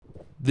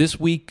This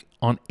week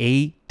on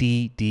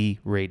ADD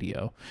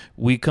Radio,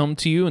 we come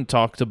to you and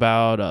talked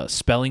about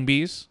spelling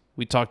bees.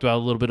 We talked about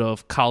a little bit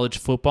of college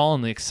football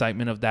and the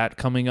excitement of that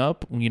coming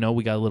up. You know,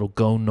 we got a little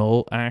Go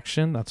Nole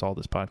action. That's all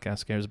this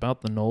podcast cares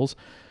about, the Noles.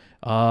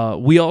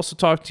 We also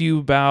talked to you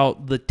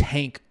about the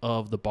tank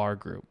of the bar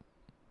group.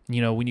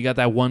 You know, when you got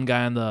that one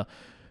guy on the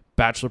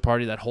bachelor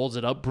party that holds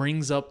it up,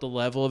 brings up the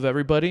level of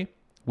everybody.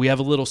 We have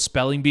a little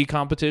spelling bee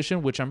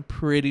competition, which I'm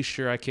pretty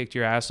sure I kicked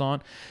your ass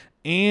on.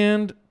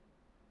 And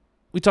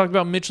we talked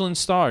about Michelin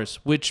Stars,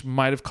 which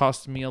might have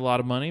cost me a lot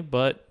of money,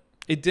 but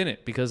it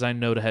didn't because I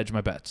know to hedge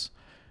my bets.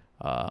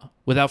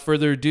 Without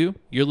further ado,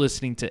 you're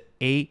listening to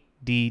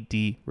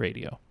ADD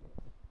Radio.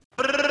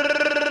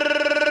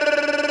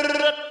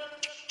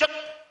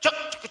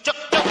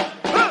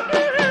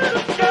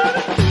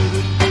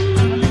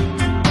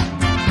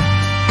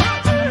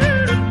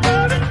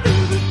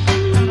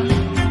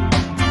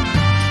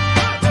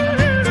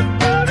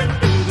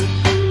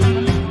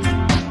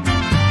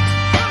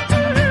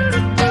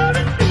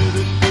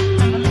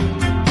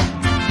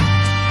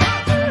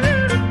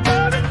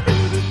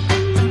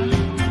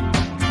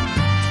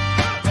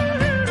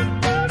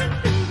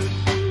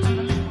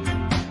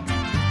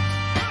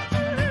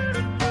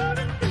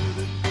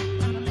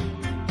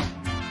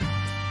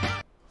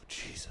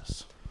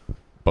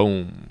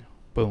 Boom.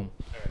 Boom.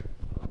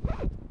 All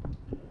right.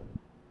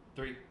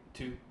 3,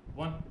 2,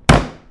 1.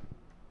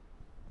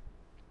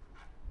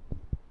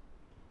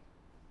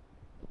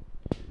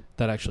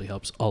 That actually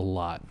helps a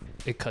lot.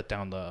 It cut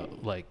down the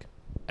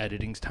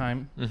editing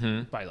time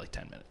by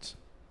 10 minutes.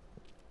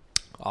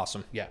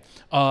 Awesome. Yeah.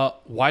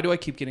 Why do I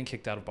keep getting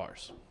kicked out of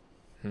bars?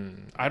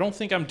 I don't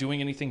think I'm doing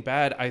anything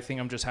bad. I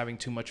think I'm just having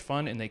too much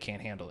fun and they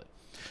can't handle it.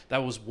 That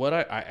was what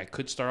I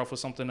could start off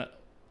with something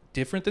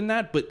different than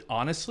that, but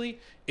honestly,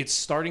 it's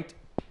starting to,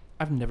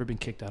 I've never been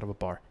kicked out of a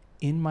bar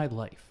in my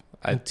life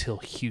until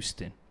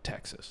Houston,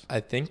 Texas. I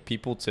think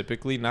people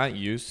typically, not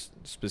you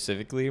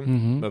specifically,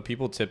 but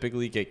people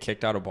typically get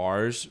kicked out of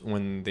bars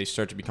when they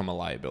start to become a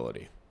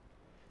liability.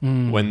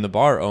 When the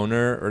bar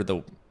owner or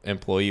the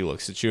employee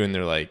looks at you and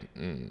they're like,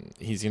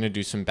 he's going to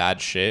do some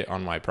bad shit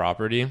on my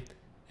property,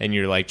 and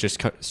you're like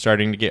just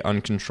starting to get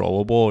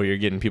uncontrollable, or you're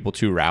getting people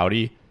too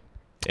rowdy,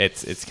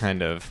 it's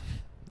kind of,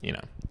 you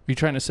know. You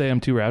trying to say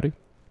I'm too rowdy?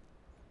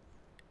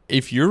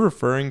 If you're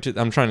referring to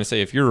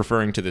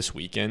this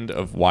weekend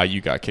of why you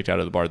got kicked out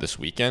of the bar this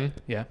weekend,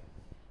 yeah,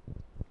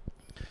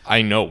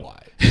 I know why.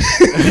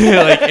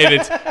 And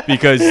it's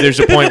because there's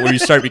a point where you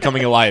start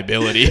becoming a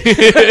liability,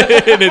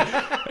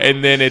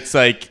 and then it's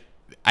like,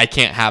 I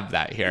can't have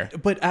that here.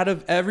 But out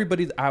of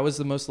everybody, I was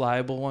the most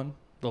liable one.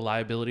 The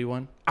liability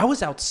one. I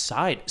was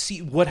outside.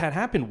 See, what had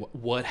happened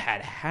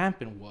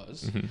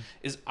was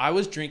is I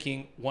was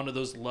drinking one of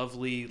those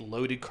lovely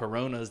loaded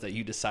Coronas that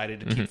you decided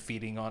to keep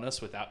feeding on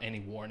us without any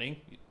warning.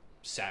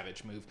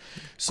 Savage move.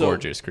 So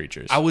gorgeous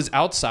creatures. I was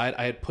outside.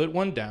 I had put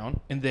one down,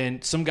 and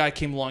then some guy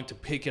came along to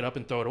pick it up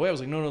and throw it away. I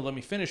was like, no, let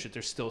me finish it.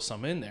 There's still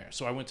some in there.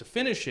 So I went to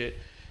finish it,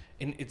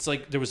 and it's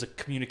like there was a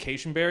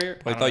communication barrier.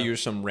 I thought you were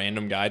some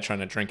random guy trying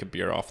to drink a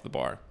beer off the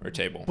bar or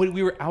table. But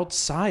we were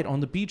outside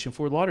on the beach in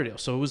Fort Lauderdale,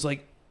 so it was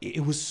like,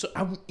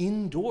 I'm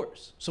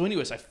indoors. So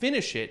anyways, I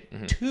finish it.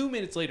 2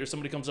 minutes later,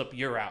 somebody comes up,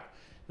 you're out.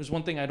 There's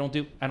one thing I don't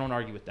do. I don't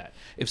argue with that.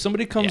 If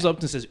somebody comes up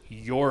and says,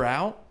 you're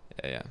out,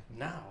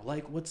 now,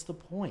 what's the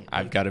point?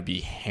 I've got to be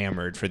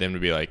hammered for them to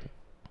be like,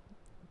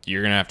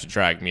 you're going to have to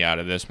drag me out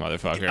of this,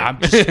 motherfucker.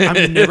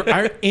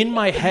 In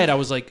my head, I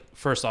was like,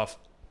 first off,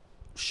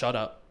 shut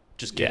up.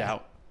 Just get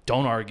out.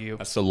 Don't argue.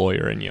 That's the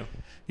lawyer in you.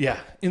 Yeah.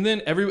 And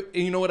then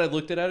you know what I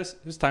looked at as?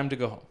 It was time to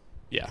go home.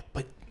 Yeah.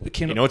 But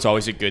you know, it's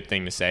always a good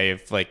thing to say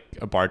if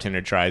a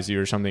bartender tries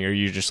you or something, or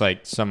you just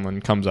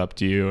someone comes up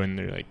to you and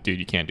they're like, dude,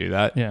 you can't do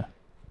that. Yeah.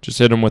 Just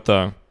hit them with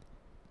I'm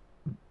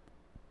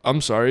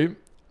sorry,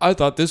 I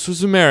thought this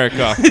was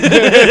America.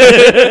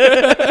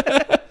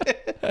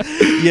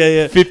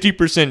 Yeah.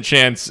 50%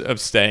 chance of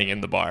staying in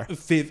the bar.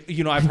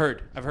 You know, I've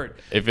heard.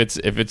 If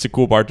it's a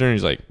cool bartender,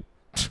 he's like,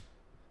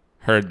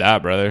 heard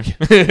that, brother.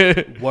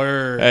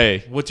 Word.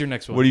 Hey, what's your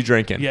next one? What are you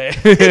drinking? Yeah.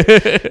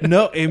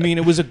 No, I mean,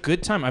 it was a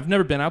good time. I've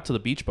never been out to the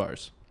beach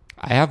bars.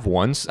 I have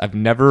once. I've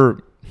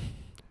never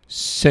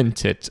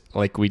sent it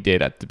like we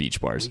did at the beach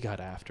bars. We got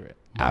after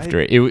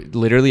it.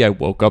 Literally, I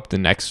woke up the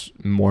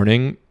next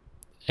morning,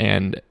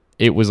 and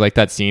it was like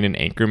that scene in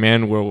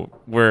Anchorman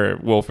where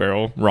Will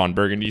Ferrell, Ron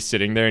Burgundy's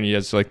sitting there, and he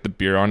has the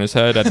beer on his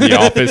head at the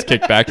office,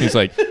 kicked back, and he's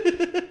like,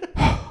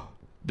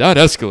 that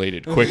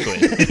escalated quickly.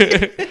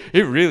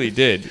 It really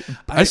did.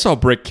 I saw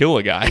Brick kill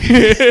a guy.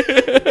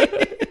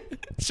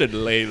 Should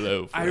lay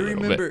low for I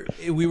remember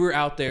we were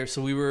out there,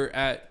 so we were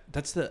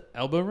that's the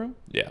Elbow Room?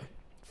 Yeah.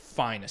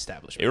 Fine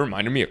establishment. It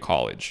reminded me of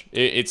college.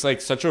 It's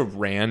such a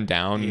ran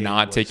down,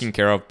 not taken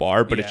care of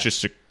bar, but it's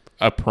just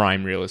a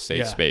prime real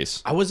estate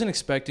space. I wasn't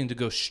expecting to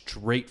go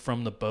straight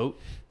from the boat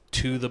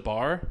to the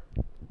bar.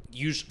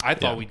 I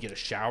thought we'd get a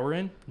shower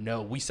in.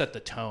 No, we set the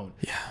tone.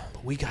 Yeah.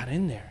 But we got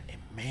in there, and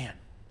man,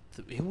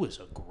 it was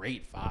a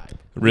great vibe.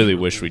 Really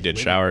wish we did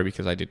shower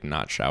because I did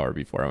not shower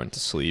before I went to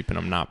sleep, and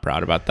I'm not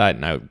proud about that.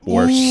 And I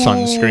wore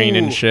sunscreen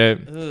and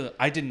shit.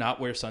 I did not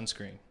wear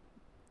sunscreen.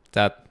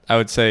 That I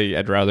would say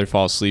I'd rather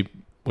fall asleep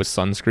with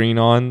sunscreen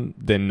on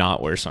than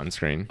not wear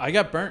sunscreen. I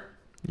got burnt.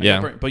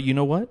 But you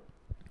know what?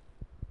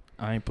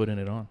 I ain't putting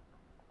it on.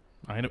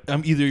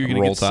 I'm either you're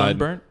gonna get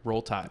sunburnt,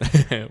 roll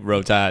tide,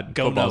 roll tide.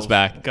 Go Football's Noles.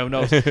 back. Go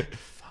Noles.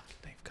 Fuck,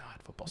 thank God,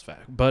 football's back.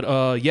 But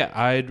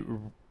I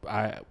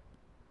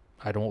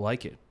don't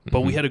like it.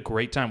 But we had a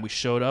great time. We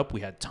showed up.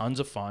 We had tons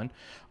of fun.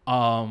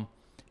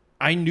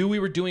 I knew we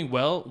were doing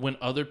well when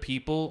other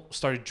people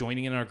started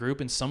joining in our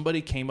group, and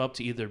somebody came up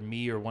to either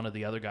me or one of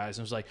the other guys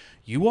and was like,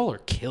 "You all are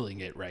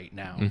killing it right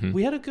now." It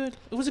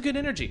was a good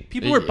energy.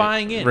 People were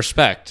buying in.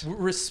 Respect.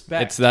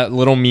 Respect. It's that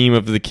little meme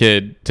of the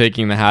kid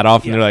taking the hat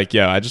off, and they're like,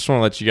 "Yo, I just want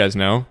to let you guys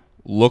know,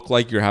 look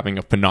like you're having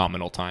a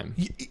phenomenal time."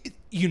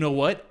 You know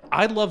what?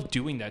 I love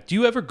doing that. Do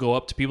you ever go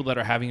up to people that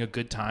are having a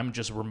good time and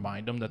just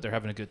remind them that they're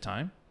having a good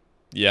time?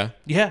 Yeah.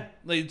 Yeah.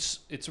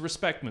 It's a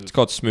respect move. It's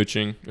called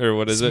smooching, or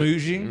what is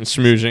Smoozing? it?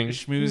 Smoozing.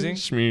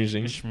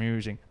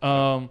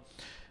 Schmoozing.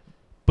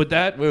 But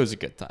that... It was a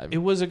good time. It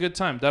was a good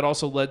time. That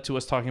also led to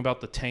us talking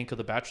about the tank of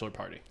the bachelor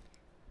party.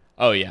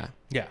 Oh, yeah.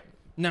 Yeah.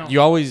 Now, you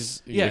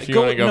always... Yeah, if you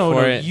want to go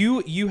for it...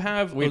 You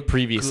have... We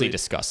previously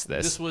discussed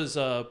this. This was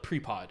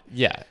pre-pod.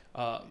 Yeah.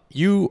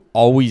 You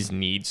always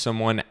need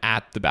someone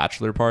at the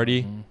bachelor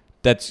party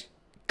that's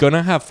going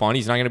to have fun.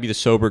 He's not going to be the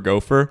sober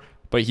gopher,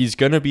 but he's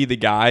going to be the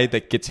guy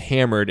that gets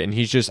hammered, and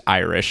he's just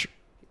Irish.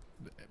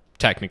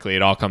 Technically,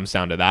 it all comes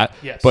down to that.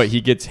 Yes. But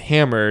he gets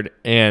hammered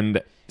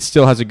and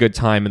still has a good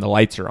time, and the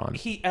lights are on.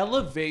 He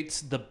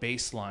elevates the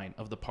baseline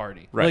of the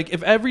party. Right. Like,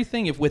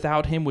 if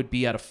without him would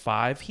be at a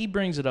 5, he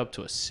brings it up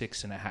to a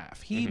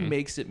 6.5. He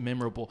makes it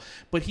memorable.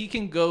 But he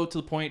can go to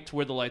the point to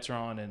where the lights are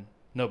on and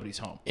nobody's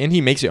home. And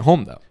he makes it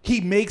home, though. He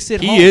makes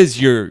it home. He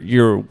is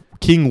your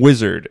king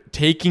wizard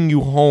taking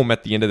you home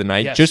at the end of the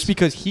night just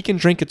because he can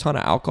drink a ton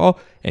of alcohol,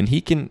 and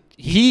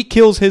he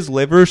kills his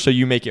liver so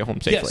you make it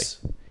home safely. Yes.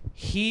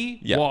 He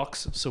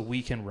walks so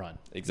we can run.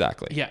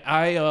 Exactly.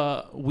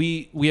 Yeah,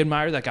 we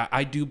admire that guy.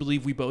 I do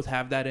believe we both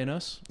have that in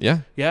us. Yeah.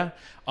 Yeah.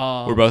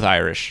 We're both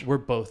Irish.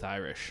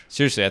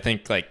 Seriously, I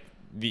think like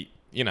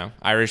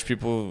Irish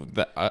people,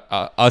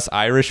 us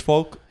Irish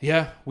folk.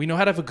 Yeah, we know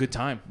how to have a good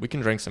time. We can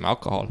drink some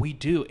alcohol. We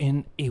do,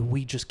 and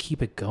we just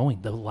keep it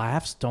going. The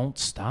laughs don't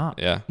stop.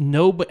 Yeah.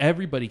 No, but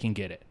everybody can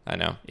get it. I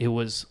know. It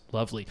was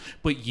lovely.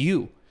 But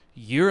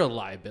you're a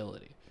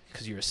liability.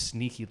 Because you're a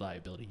sneaky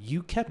liability.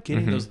 You kept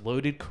getting those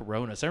loaded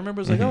Coronas. I remember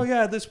it was like, oh,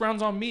 yeah, this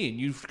round's on me. And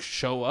you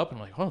show up and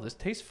I'm like, oh, this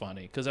tastes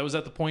funny. Because I was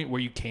at the point where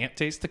you can't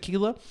taste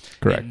tequila.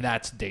 Correct. And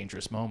that's a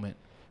dangerous moment.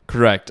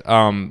 Correct.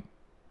 I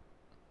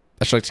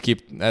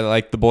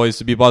like the boys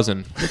to be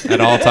buzzing at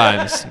all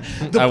times.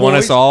 I want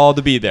us all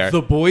to be there.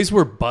 The boys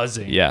were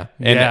buzzing. Yeah.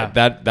 And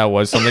that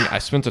was something. I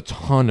spent a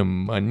ton of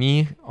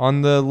money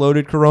on the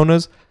loaded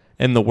Coronas.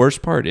 And the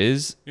worst part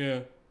is,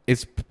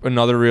 it's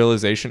another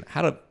realization.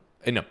 Had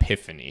an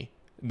epiphany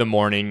the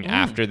morning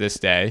after this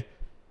day.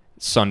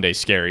 Sunday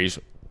scaries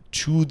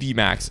to the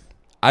max.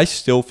 I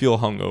still feel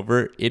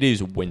hungover. It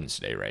is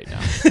Wednesday right now.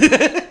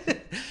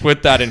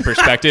 Put that in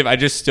perspective. I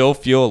just still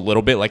feel a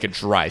little bit like a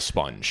dry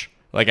sponge.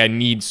 Like I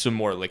need some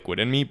more liquid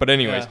in me. But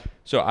anyways,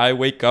 so I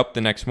wake up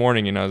the next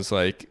morning and I was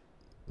like,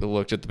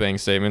 looked at the bank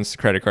statements, the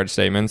credit card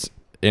statements,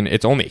 and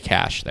it's only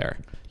cash there.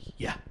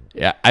 Yeah.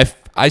 Yeah.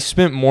 I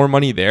spent more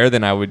money there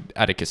than I would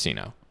at a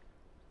casino.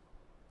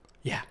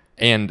 Yeah.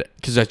 And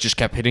because I just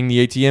kept hitting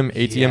the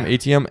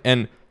ATM.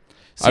 And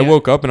I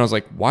woke up and I was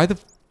like, why the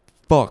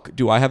fuck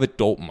do I have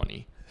adult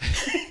money?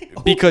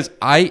 Because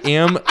I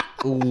am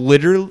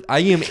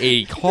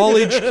a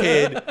college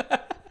kid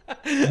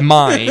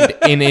mind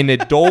in an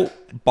adult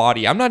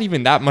body. I'm not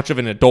even that much of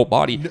an adult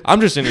body.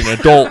 I'm just in an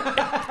adult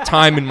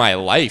time in my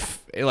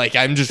life. Like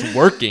I'm just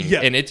working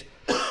and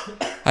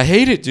I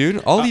hate it,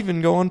 dude. I'll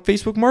even go on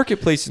Facebook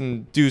Marketplace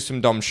and do some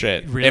dumb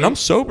shit. Really? And I'm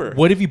sober.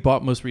 What have you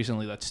bought most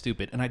recently that's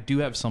stupid? And I do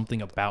have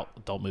something about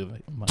adult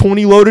movie.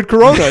 20 loaded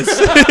Coronas.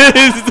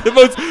 It's the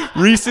most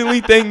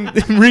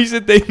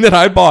recent thing that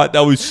I bought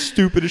that was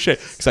stupid as shit.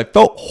 Because I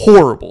felt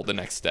horrible the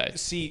next day.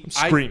 See, I'm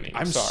screaming.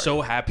 I'm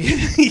so happy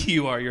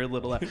you are. You're a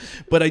little loud.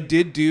 But I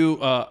did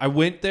do, I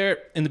went there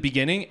in the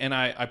beginning and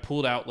I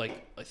pulled out like,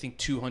 I think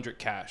 200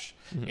 cash.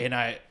 And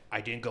I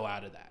didn't go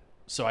out of that.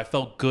 So I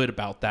felt good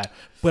about that.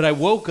 But I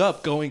woke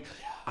up going,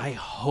 I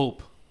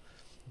hope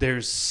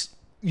there's,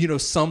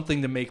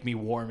 something to make me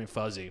warm and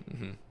fuzzy.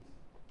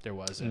 There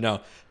wasn't.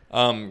 No.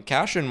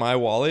 Cash in my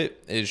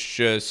wallet is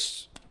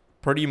just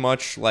pretty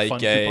much like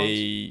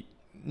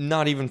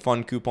not even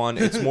fun coupon.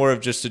 It's more of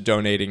just a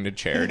donating to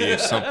charity.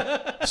 If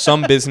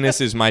some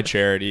business is my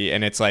charity,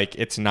 and it's like,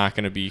 it's not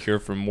going to be here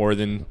for more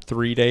than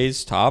 3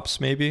 days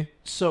tops, maybe.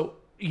 So,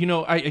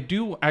 I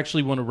do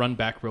actually want to run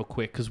back real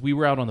quick because we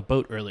were out on the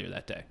boat earlier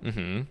that day.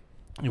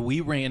 And we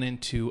ran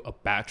into a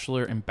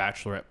bachelor and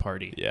bachelorette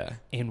party. Yeah.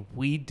 And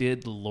we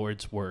did the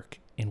Lord's work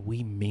and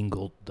we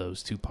mingled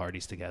those two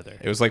parties together.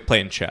 It was like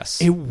playing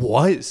chess. It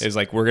was. It was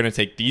like, we're going to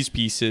take these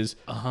pieces,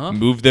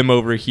 move them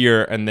over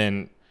here, and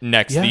then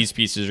next these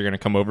pieces are going to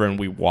come over, and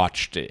we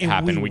watched it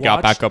happen. We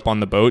got back up on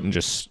the boat and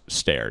just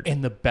stared.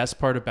 And the best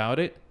part about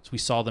it is we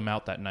saw them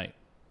out that night.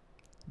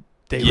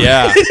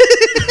 Yeah.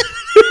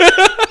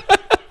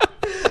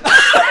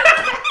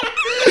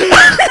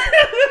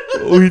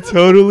 We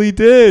totally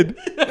did.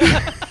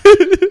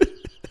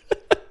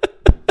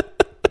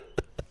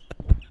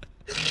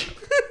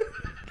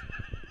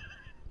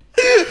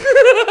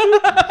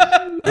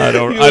 I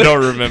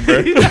don't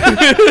remember.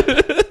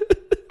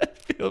 I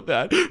feel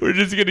bad. We're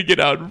just gonna get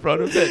out in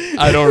front of it.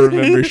 I don't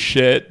remember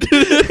shit.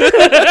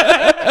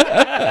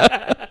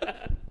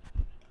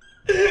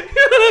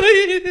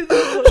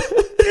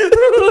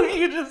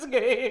 You just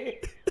gave.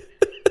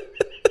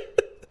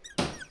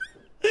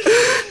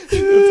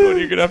 That's when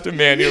you're gonna have to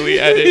manually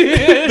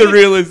edit the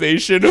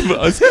realization of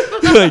us.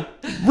 Like,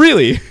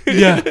 really?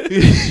 Yeah.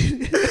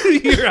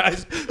 Your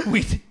eyes.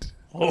 We did.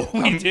 Oh,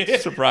 we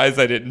did. Surprised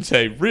I didn't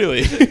say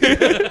really.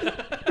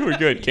 We're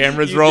good.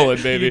 Cameras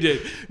rolling, baby. You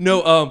did.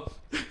 No,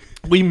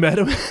 we met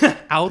them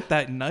out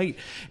that night,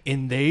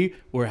 and they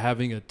were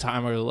having a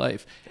time of their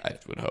life. I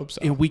would hope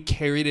so. And we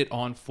carried it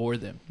on for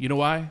them. You know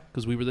why?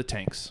 Because we were the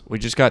tanks. We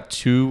just got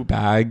 2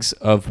 bags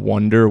of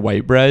Wonder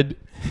white bread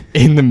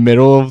in the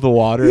middle of the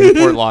water in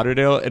Fort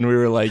Lauderdale, and we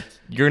were like,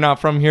 you're not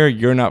from here,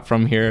 you're not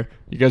from here.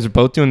 You guys are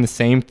both doing the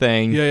same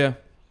thing. Yeah.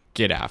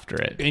 Get after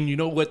it. And you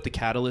know what the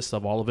catalyst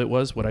of all of it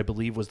was? What I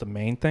believe was the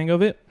main thing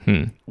of it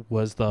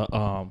was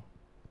the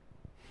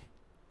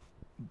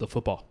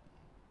football.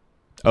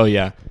 Oh,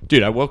 yeah.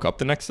 Dude, I woke up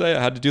the next day.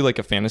 I had to do like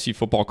a fantasy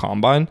football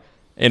combine,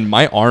 and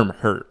my arm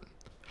hurt.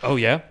 Oh,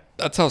 yeah?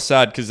 That's how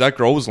sad, because that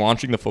girl was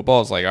launching the football. I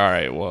was like, all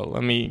right, well,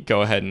 let me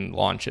go ahead and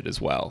launch it as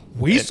well.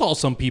 We saw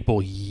some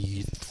people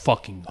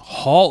fucking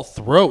haul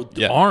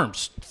throat,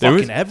 arms,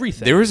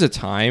 everything. There was a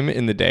time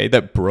in the day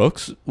that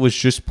Brooks was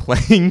just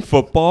playing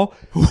football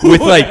with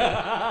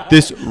like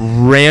this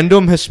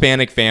random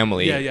Hispanic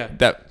family. Yeah.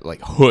 That like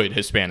hood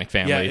Hispanic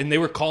family. Yeah, and they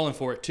were calling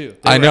for it too.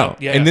 I know.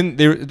 Yeah. And then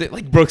they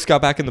like Brooks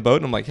got back in the boat,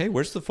 and I'm like, hey,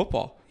 where's the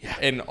football? Yeah.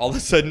 And all of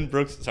a sudden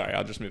Brooks, sorry,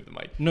 I'll just move the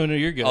mic. No,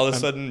 you're good. All of a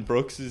sudden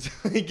Brooks is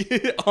like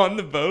on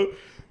the boat.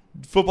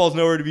 Football's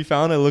nowhere to be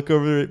found. I look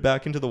over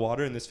back into the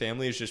water, and this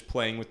family is just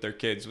playing with their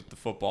kids with the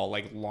football,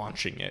 like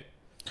launching it.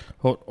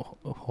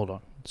 Hold on.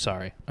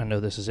 Sorry. I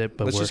know this is it,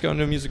 but let's just go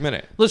into a music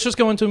minute. Let's just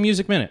go into a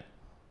music minute.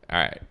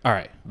 All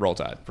right. Roll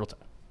Tide.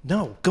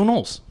 No, go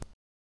Noles.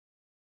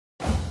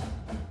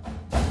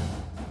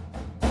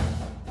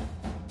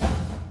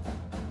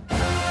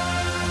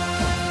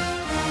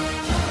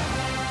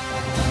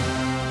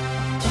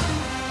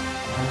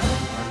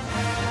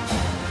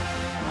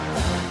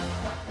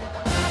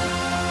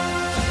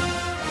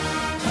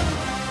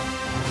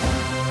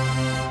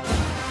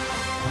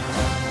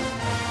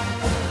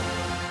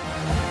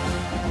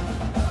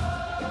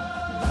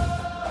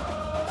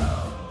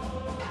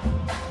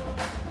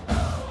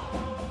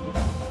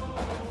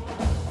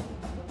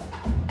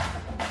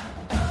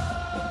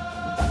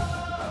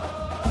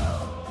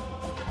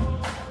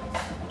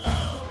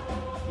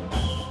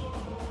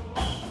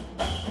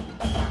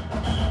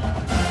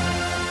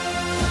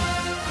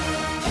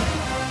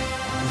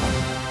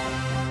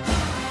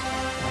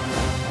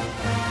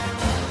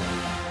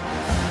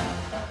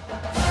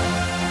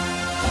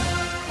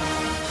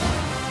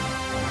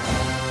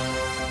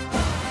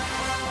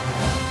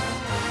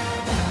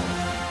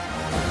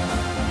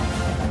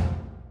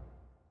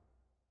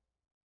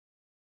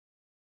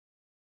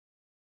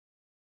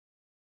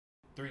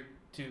 Three,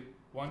 two,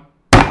 one.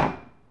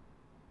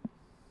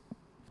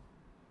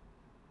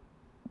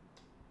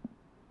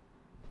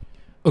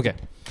 Okay,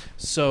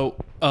 so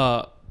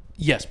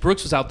yes,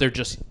 Brooks was out there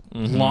just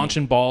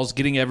launching balls,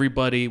 getting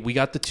everybody. We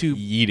got the two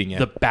yeeting it.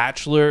 The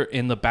Bachelor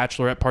and the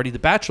Bachelorette party. The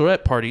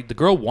Bachelorette party, the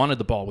girl wanted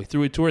the ball. We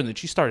threw it to her, and then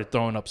she started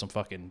throwing up some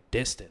fucking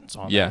distance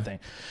on that thing.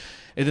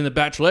 And then the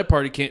Bachelor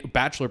party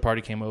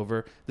came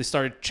over. They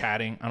started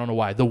chatting. I don't know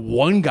why. The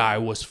one guy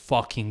was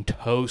fucking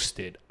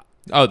toasted.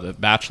 Oh, the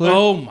Bachelor?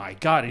 Oh, my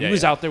God. And he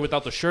was out there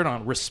without the shirt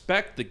on.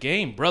 Respect the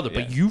game, brother.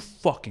 But you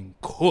fucking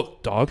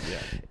cooked, dog. Yeah.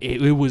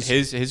 It was...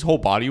 His whole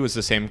body was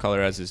the same color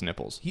as his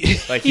nipples.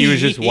 Like, he was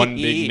just one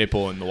big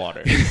nipple in the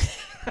water.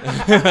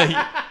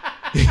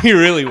 He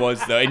really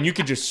was, though. And you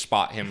could just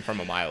spot him from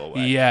a mile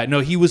away. Yeah.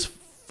 No, he was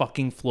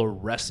fucking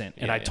fluorescent.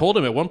 And I told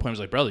him at one point, I was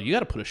like, brother, you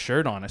got to put a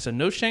shirt on. I said,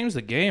 no shame's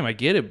the game. I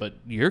get it, but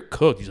you're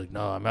cooked. He's like,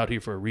 no, I'm out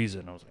here for a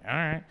reason. I was like, all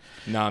right.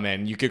 Nah,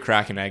 man, you could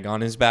crack an egg on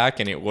his back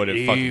and it would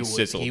have fucking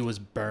sizzled. He was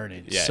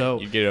burning. Yeah,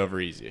 so you get it over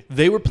easy.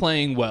 They were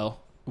playing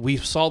well. We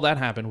saw that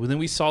happen. Then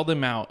we saw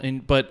them out.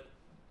 But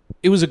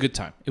it was a good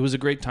time. It was a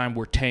great time.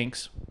 We're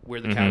tanks.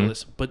 We're the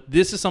catalyst. But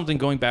this is something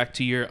going back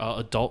to your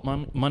adult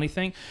money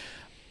thing.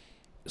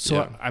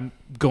 So I'm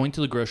going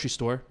to the grocery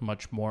store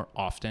much more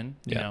often,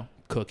 you know,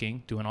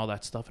 cooking, doing all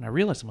that stuff. And I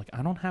realized, I'm like,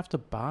 I don't have to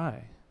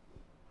buy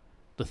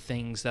the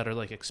things that are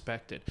like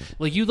expected.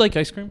 Like, you like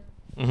ice cream?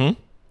 Mm-hmm.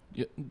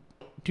 Do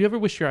you ever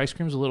wish your ice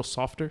cream was a little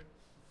softer?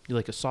 You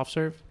like a soft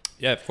serve?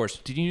 Yeah, of course.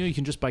 Did you know you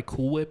can just buy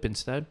Cool Whip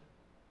instead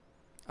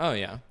Oh,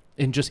 yeah.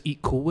 and just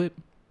eat Cool Whip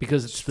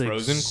because it's the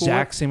Frozen Cool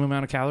exact Whip? same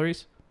amount of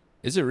calories?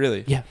 Is it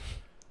really? Yeah.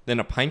 Then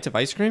a pint of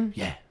ice cream?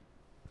 Yeah.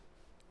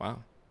 Wow.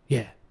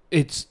 Yeah.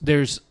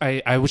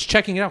 I was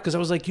checking it out because I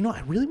was like,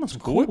 I really want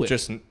some Cool Whip.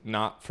 Just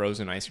not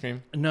frozen ice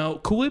cream? No,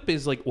 Cool Whip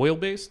is like oil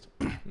based.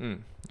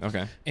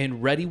 Okay.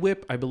 And Ready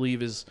Whip, I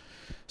believe, is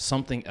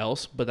something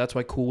else, but that's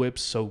why Cool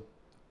Whip's so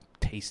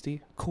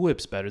tasty. Cool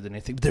Whip's better than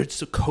anything.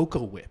 There's a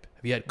Cocoa Whip.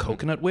 Have you had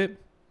Coconut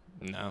Whip?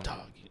 No. Dog,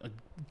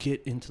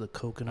 get into the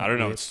Coconut I don't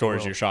know Whip what stores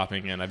world. you're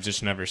shopping in. I've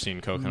just never seen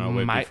coconut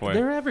whip before.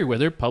 They're everywhere.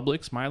 They're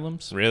Publix,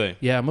 Milam's. Really?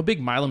 Yeah, I'm a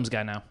big Milam's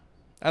guy now.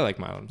 I like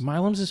Michelin.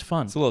 Milam's is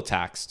fun. It's a little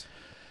taxed.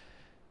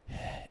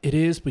 It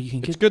is, but you can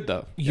It's get good,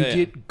 though. you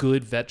get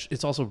good veg.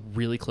 It's also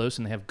really close,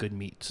 and they have good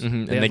meats.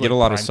 And They they have, get a like,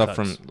 lot of prime stuff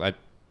cuts. from... I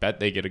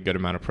bet they get a good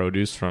amount of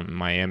produce from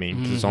Miami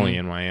because it's only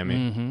in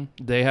Miami.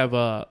 They have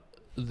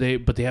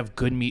they have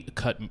good meat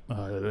cut.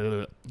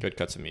 Good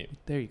cuts of meat.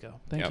 There you go.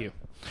 Thank Yep. you.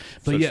 So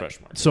But it's yeah,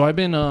 fresh market. so I've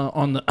been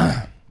on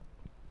the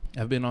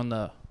I've been on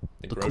the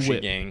Cool grocery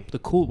Whip, gang. the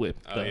Cool Whip.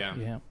 Oh,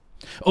 yeah.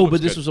 Oh, Looks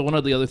but this good. was one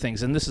of the other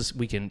things, and this is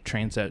we can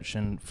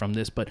transition from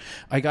this. But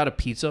I got a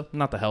pizza,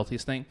 not the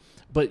healthiest thing,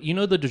 but the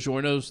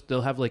DiGiorno's,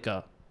 they'll have like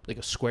a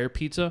square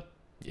pizza.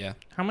 Yeah.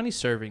 How many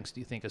servings do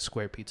you think a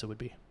square pizza would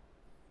be?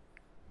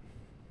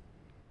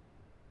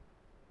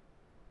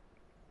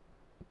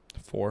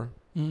 4?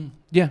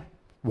 Yeah,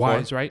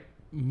 wise, right?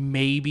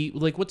 Maybe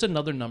what's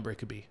another number it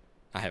could be?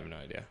 I have no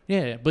idea.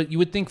 Yeah, but you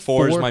would think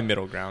 4 is my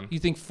middle ground. You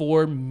think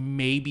 4,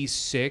 maybe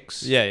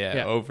 6?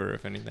 Yeah. Over,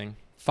 if anything.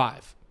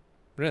 5.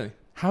 Really?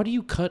 How do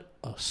you cut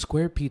a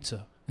square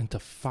pizza into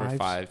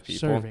 5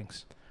 people?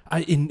 servings?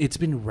 It's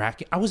been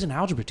racking. I was an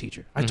algebra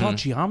teacher. I taught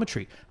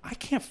geometry. I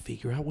can't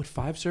figure out what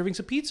 5 servings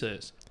of pizza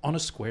is on a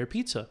square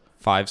pizza.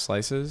 5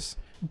 slices?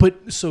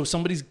 But so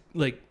somebody's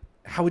like,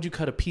 how would you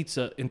cut a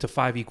pizza into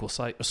 5 equal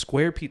size? A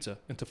square pizza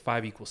into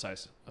 5 equal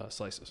size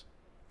slices?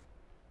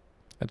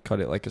 I'd cut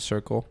it like a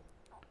circle.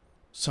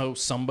 So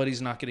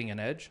somebody's not getting an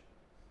edge,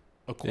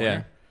 a corner.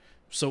 Yeah.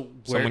 So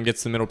Someone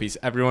gets the middle piece.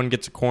 Everyone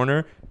gets a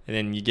corner, and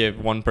then you give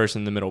one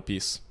person the middle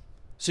piece.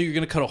 So you're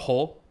gonna cut a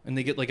hole, and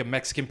they get like a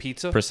Mexican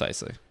pizza.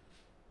 Precisely.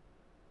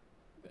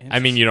 I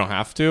mean, you don't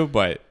have to,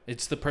 but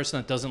It's the person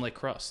that doesn't like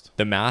crust.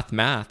 the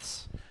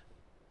maths.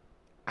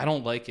 I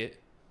don't like it.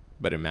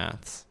 But in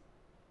maths,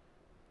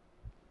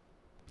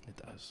 It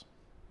does.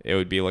 it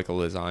would be like a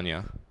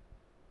lasagna.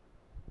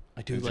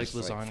 I do It's like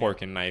just lasagna.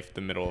 fork and knife,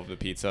 the middle of the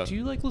pizza. Do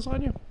you like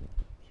lasagna?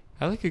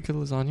 I like a good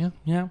lasagna.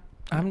 Yeah.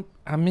 I'm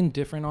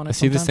indifferent on it. I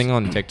see this sometimes. thing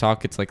on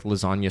TikTok. It's like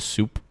lasagna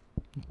soup.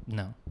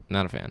 No,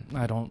 Not a fan.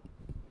 I don't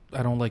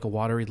like a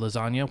watery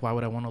lasagna. Why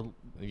would I want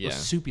a I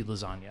soupy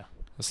lasagna?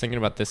 was thinking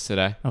about this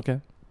today. Okay.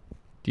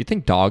 Do you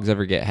think dogs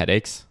ever get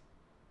headaches?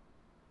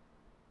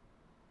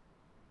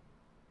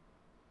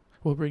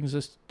 What brings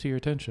this to your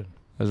attention?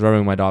 I was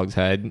rubbing my dog's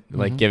head,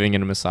 like giving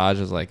it a massage.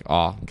 I was like,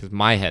 oh, because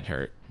my head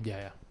hurt.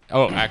 Yeah.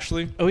 Oh,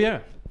 actually, Oh yeah.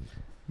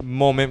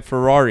 moment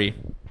Ferrari.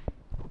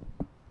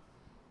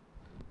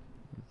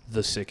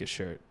 The sickest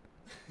shirt.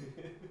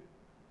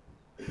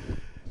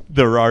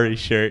 The Rari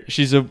shirt.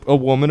 She's a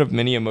woman of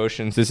many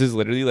emotions. This is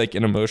literally like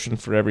an emotion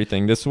for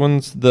everything. This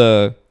one's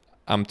the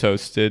I'm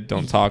toasted,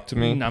 don't talk to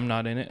me. I'm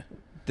not in it.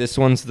 This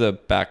one's the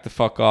back the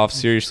fuck off,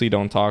 seriously,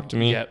 don't talk to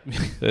me. Yep.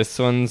 This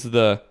one's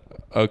the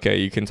okay,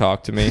 you can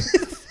talk to me.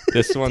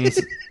 This one's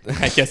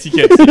I guess you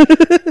can't see.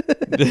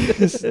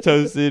 This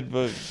toasted,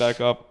 but back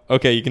off.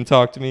 Okay, you can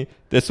talk to me.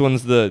 This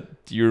one's the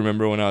do you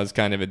remember when I was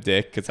kind of a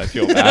dick because I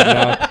feel bad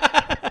now?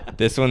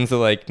 This one's the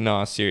like,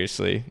 nah,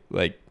 seriously,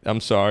 like, I'm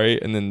sorry.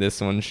 And then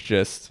this one's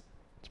just,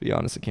 to be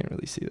honest, I can't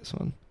really see this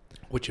one.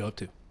 What you up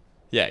to?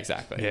 Yeah,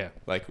 exactly. Yeah.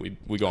 Like, we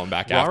going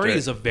back after Rari it.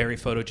 is a very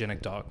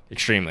photogenic dog.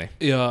 Extremely.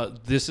 Yeah,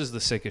 this is the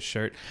sickest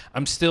shirt.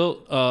 I'm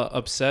still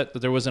upset that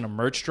there wasn't a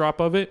merch drop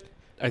of it.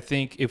 I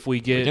think if we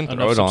get can throw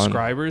enough it on.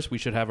 subscribers, we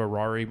should have a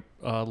Rari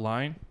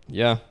line.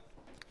 Yeah.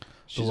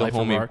 She's a life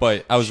of homie. Rari.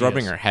 But I was She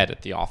rubbing is. her head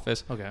at the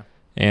office. Okay.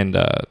 And,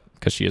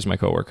 because she is my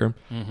coworker.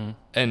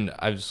 And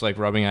I was like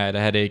rubbing, I had a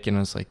headache. And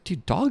I was like,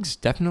 dude, dogs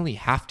definitely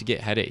have to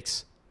get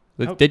headaches.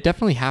 Like, Oh. they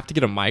definitely have to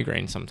get a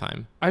migraine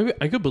sometime. I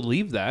could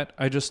believe that.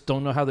 I just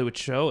don't know how they would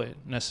show it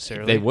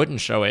necessarily. They wouldn't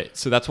show it.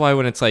 So that's why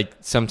when it's like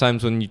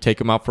sometimes when you take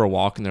them out for a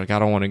walk and they're like, I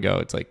don't want to go.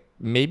 It's like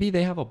maybe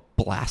they have a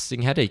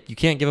blasting headache. You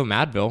can't give them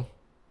Advil.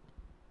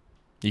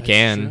 You That's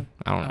can. true.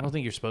 I don't I know. don't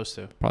think you're supposed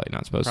to. Probably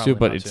not supposed Probably to,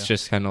 but not it's to.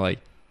 just kind of like,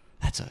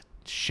 that's a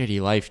shitty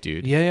life,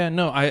 dude. Yeah.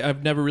 No,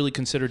 I've never really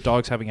considered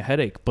dogs having a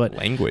headache, but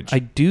Language. I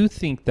do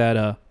think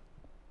that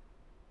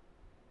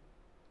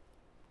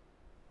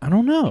I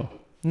don't know.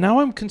 Now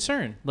I'm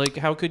concerned. Like,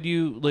 how could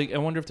you? Like, I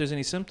wonder if there's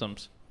any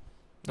symptoms.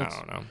 I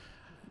don't know.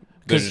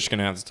 They're 'Cause- just going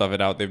to have to stuff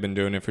it out. They've been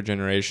doing it for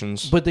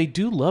generations. But they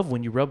do love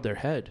when you rub their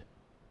head.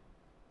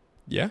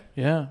 Yeah,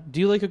 Yeah. Do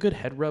you like a good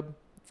head rub?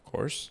 of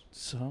course.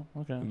 So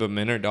okay. But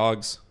men are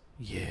dogs.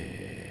 Yeah.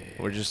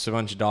 We're just a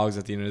bunch of dogs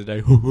at the end of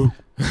the day.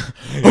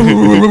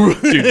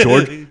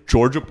 Dude,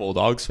 Georgia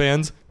Bulldogs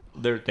fans,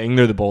 they're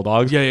the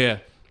Bulldogs. Yeah.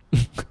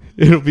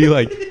 It'll be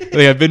like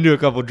I've been to a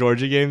couple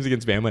Georgia games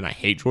against Bama, and I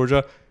hate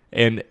Georgia,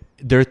 and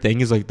their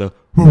thing is like the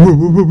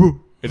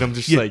and I'm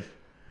just like,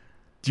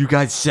 you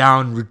guys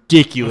sound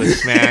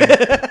ridiculous,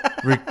 man.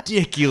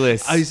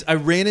 Ridiculous. I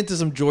ran into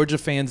some Georgia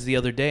fans the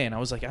other day, and I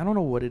was like, I don't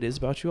know what it is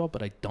about you all,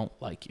 but I don't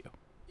like you.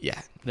 Yeah.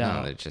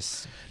 No, they're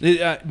just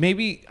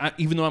maybe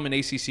even though I'm an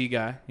ACC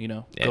guy,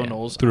 go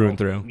Noles through and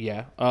through.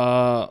 Yeah.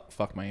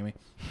 Fuck Miami.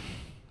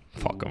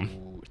 Fuck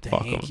them.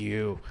 Thank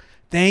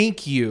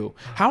you.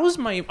 How is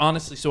my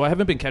honestly? So I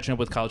haven't been catching up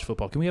with college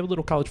football. Can we have a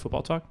little college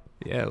football talk?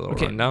 Yeah, a little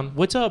rundown.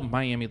 What's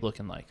Miami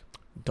looking like?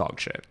 Dog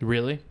shit.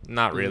 Really?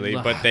 Not really,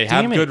 but they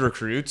have good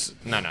recruits.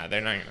 No,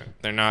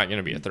 they're not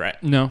gonna be a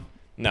threat. No,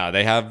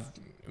 they have.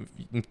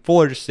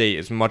 Florida State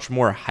is much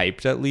more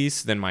hyped at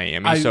least than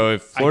Miami. So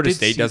if Florida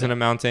State doesn't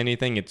amount to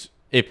anything,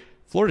 if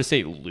Florida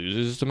State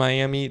loses to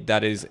Miami,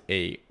 that is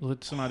a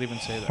let's not even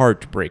say that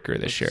heartbreaker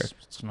this year.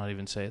 Let's not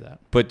even say that.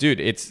 But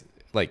dude, it's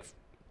like,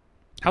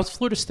 how's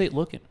Florida State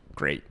looking?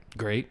 Great.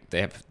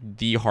 They have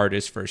the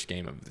hardest first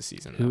game of the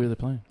season. Who are they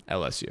playing?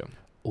 LSU.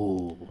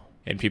 Oh.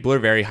 And people are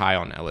very high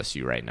on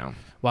LSU right now.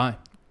 Why?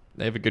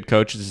 They have a good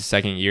coach. It's his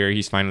second year.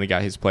 He's finally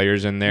got his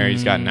players in there.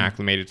 He's gotten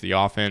acclimated to the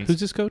offense.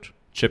 Who's his coach?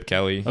 Chip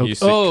Kelly. Oh, He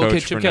used to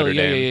coach Chip for Kelly.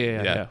 Notre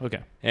Dame. Yeah. Okay.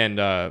 And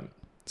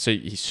so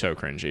he's so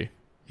cringy.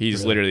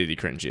 He's literally the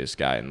cringiest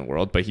guy in the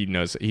world, but he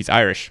knows he's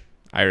Irish.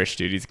 Irish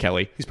dude. He's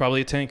Kelly. He's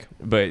probably a tank.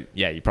 But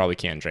yeah, you probably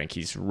can't drink.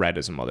 He's red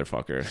as a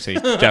motherfucker. So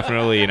he's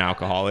definitely an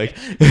alcoholic.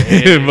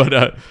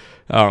 But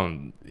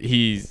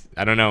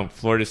I don't know,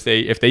 Florida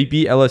State, if they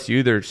beat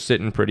LSU, they're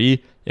sitting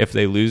pretty. If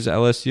they lose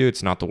LSU,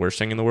 it's not the worst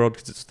thing in the world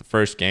because it's the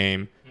first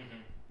game.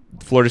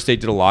 Florida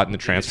State did a lot in the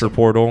transfer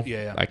portal.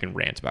 Yeah. I can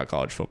rant about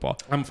college football.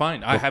 I'm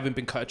fine. I haven't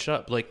been caught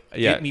up.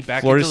 Get me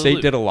back. Florida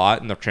State did a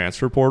lot in the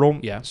transfer portal.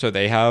 Yeah. So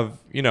they have,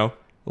 a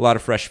lot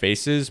of fresh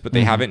faces, but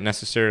they haven't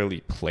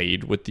necessarily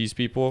played with these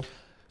people.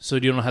 So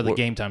you don't know how the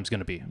game time's going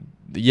to be.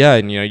 Yeah,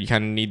 and you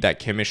kind of need that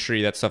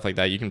chemistry, that stuff like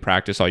that. You can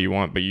practice all you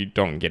want, but you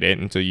don't get it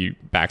until you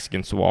backs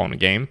against the wall in a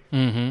game.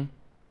 Mm-hmm.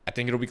 I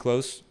think it'll be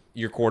close.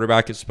 Your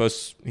quarterback is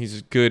he's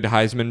a good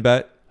Heisman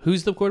bet.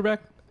 Who's the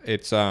quarterback?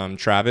 It's Jordan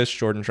Travis.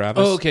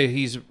 Oh, okay.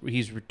 He's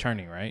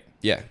returning, right?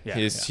 Yeah.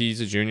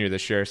 He's a junior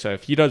this year, so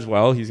if he does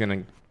well, he's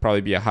gonna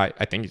probably be I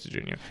think he's a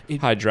junior.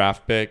 High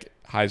draft pick,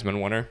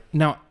 Heisman winner.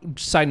 Now,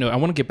 side note, I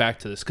want to get back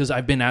to this because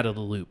I've been out of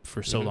the loop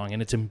for so long,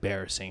 and it's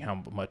embarrassing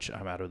how much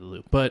I'm out of the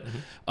loop. But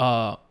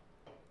are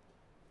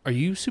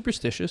you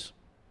superstitious?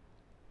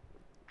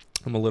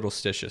 I'm a little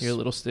stitious. You're a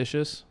little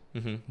stitious?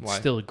 Mm-hmm. Why?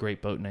 Still a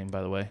great boat name,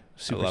 by the way.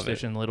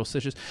 Superstition, Little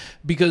Stitches.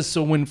 Because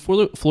so when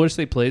Florida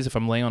State plays, if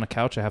I'm laying on a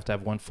couch, I have to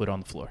have one foot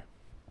on the floor.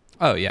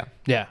 Oh, yeah.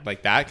 Yeah.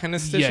 Like that kind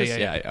of stitches?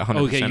 Yeah, 100%.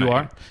 Okay, you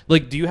are?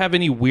 Like, do you have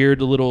any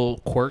weird little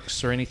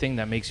quirks or anything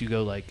that makes you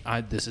go like,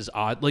 this is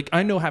odd? Like,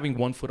 I know having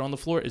one foot on the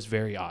floor is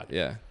very odd.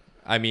 Yeah.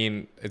 I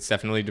mean, it's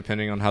definitely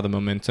depending on how the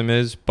momentum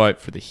is,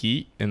 but for the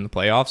Heat in the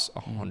playoffs,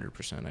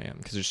 100% I am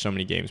because there's so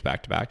many games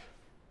back to back.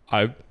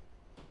 I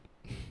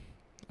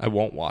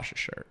won't wash a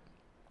shirt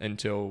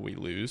until we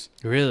lose.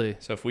 Really?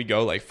 So if we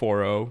go like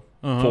 4-0,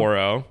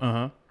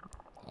 4-0,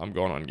 I'm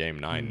going on game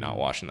 9, not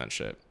washing that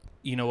shit.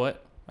 You know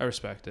what? I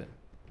respect it.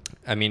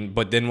 I mean,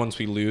 but then once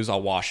we lose,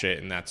 I'll wash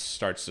it, and that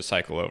starts to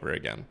cycle over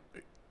again.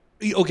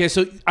 Okay,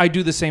 so I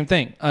do the same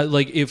thing.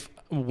 Like if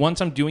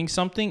once I'm doing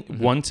something,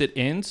 once it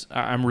ends,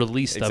 I'm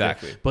released of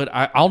it. But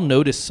I'll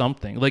notice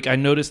something. Like I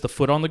notice the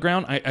foot on the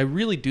ground. I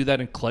really do that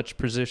in clutch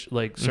position,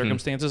 like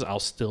circumstances. I'll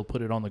still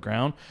put it on the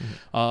ground.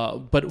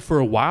 But for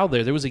a while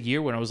there was a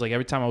year when I was like,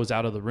 every time I was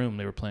out of the room,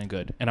 they were playing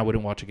good, and I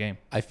wouldn't watch a game.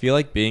 I feel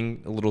like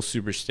being a little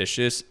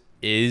superstitious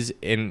is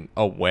in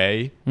a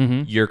way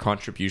your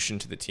contribution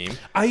to the team.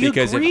 I agree.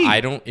 Because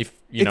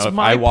if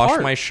I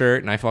wash my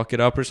shirt and I fuck it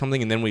up or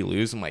something, and then we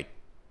lose, I'm like,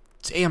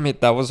 damn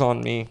it, that was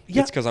on me.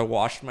 Yeah. It's because I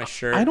washed my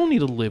shirt. I don't need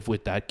to live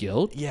with that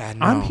guilt. Yeah,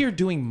 no. I'm here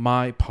doing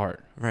my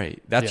part.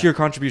 Right. That's your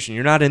contribution.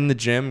 You're not in the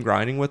gym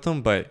grinding with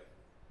them, but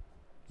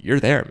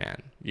you're there,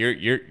 man.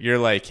 You're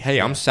like,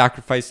 hey, I'm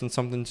sacrificing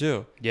something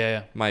too.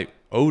 Yeah. My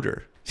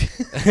odor.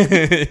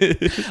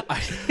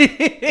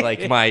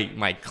 Like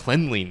my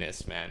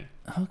cleanliness, man.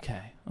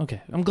 Okay.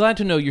 I'm glad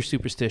to know you're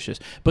superstitious.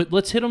 But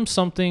let's hit them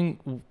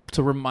something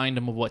to remind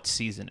them of what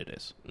season it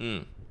is.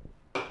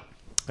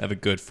 I have a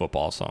good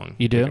football song.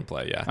 You do? We can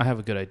play, yeah. I have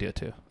a good idea,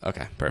 too.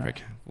 Okay,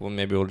 perfect. Right. Well,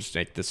 maybe we'll just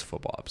make this a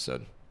football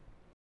episode.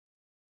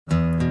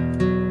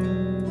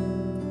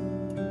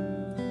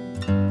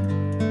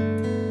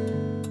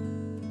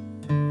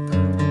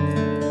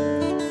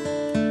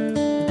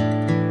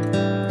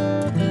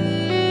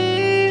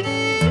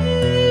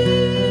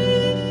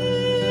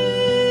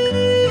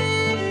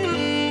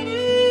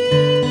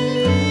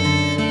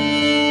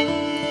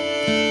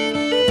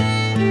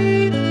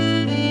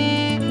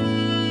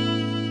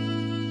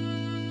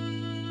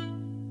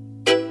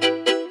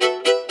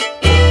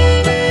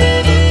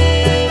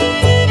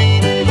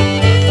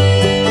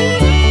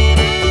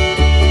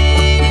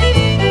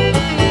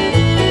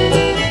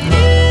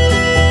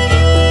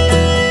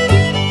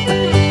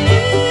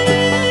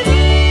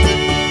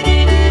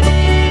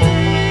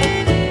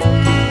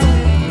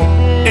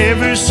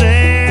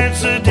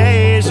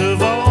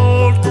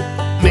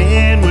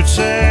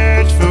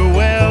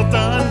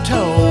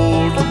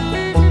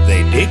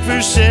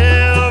 for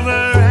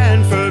silver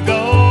and for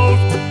gold,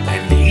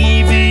 and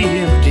leave the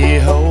empty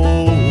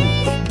holes.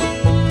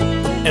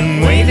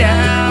 And way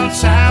down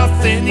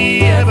south in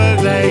the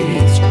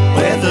Everglades,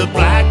 where the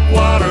black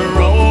water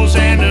rolls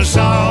and the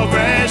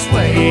sawgrass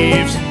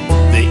waves,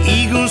 the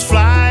eagles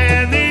fly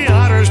and the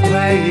otters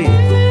play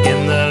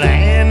in the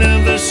land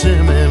of the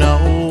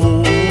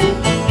Seminole.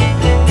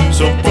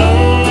 So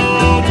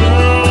blow,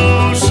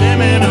 blow,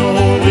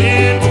 Seminole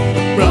wind,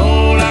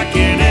 blow like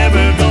you're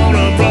never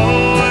gonna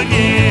blow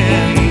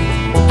again.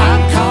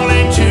 I'm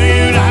calling to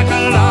you like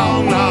a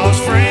long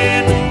lost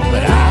friend,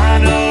 but I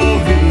know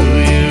who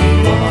you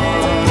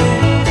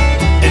are.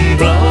 And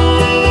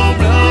blow,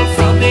 blow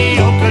from the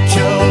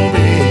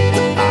Okeechobee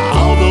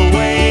all the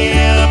way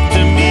up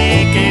to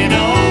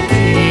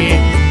Micanopy,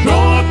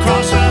 blow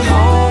across the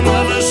home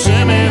of the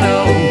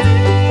Seminole,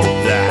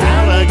 the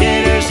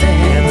alligators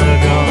and the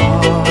gar.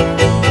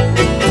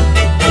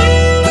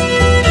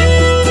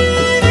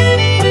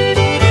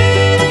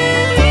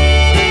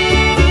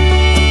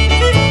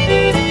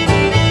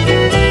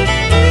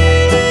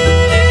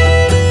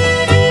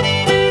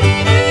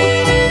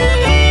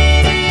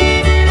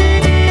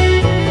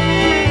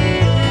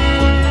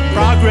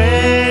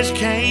 Progress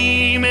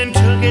came and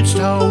took its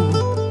toll,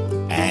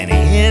 and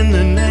in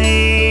the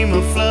name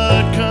of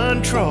flood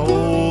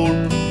control,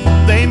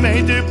 they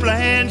made their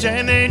plans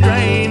and they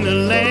drained the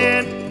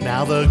land.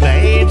 Now the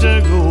glades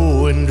are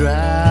going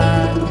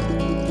dry.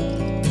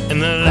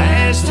 And the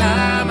last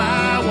time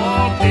I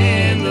walked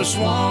in the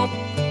swamp,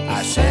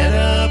 I sat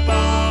up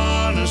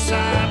on a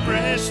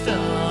cypress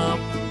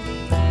stump.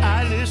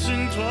 I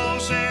listened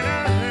close and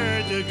I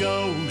heard the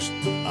ghost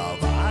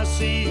of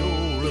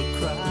Osceola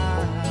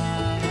cry.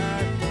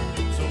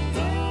 So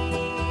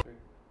blow.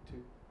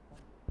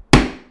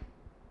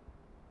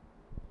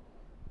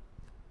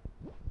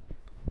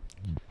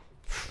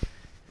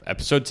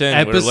 Episode 10.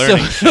 Episode We're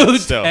learning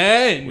shit still.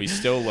 10. We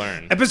still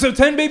learn. Episode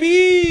 10,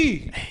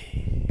 baby.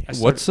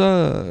 What's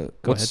ahead.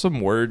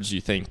 some words you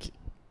think?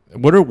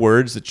 What are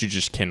words that you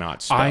just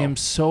cannot spell? I am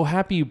so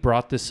happy you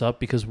brought this up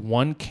because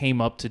one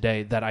came up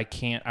today that I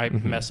can't. I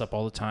mess up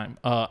all the time.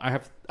 I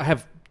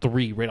have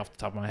three right off the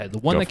top of my head. The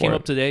one Go that came for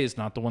up it. today is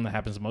not the one that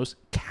happens the most.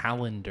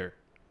 Calendar.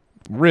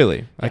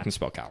 Really? I Yeah. can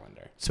spell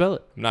calendar. Spell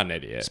it. I'm not an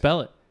idiot.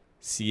 Spell it.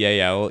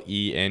 Calendar.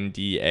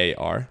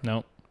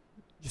 No.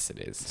 Yes, it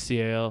is.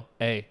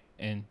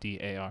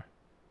 Calandar.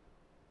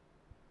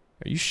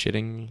 Are you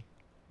shitting me?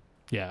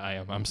 Yeah, I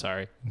am. I'm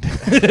sorry.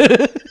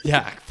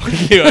 Yeah,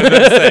 fuck you. I was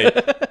gonna say,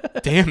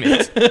 damn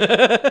it.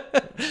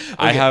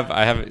 I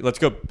have. Let's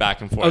go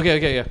back and forth.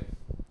 Okay, yeah.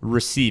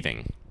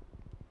 Receiving.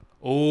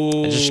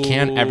 Oh, I just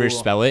can't ever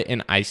spell it,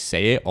 and I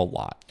say it a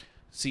lot.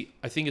 See,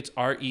 I think it's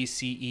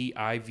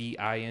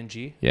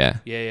Receiving. Yeah.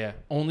 Yeah.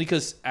 Only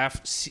because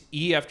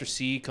E after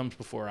C comes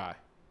before I.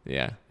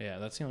 Yeah. Yeah,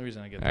 that's the only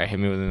reason I get that. All right, hit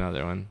me with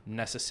another one.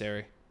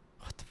 Necessary.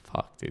 What the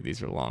fuck, dude?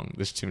 These are long.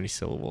 There's too many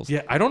syllables.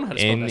 Yeah, I don't know how to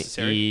spell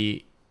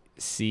necessary.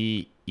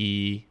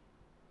 Necessary.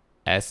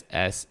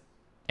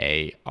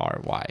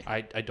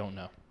 I don't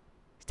know.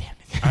 Damn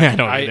it. I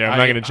don't either. I'm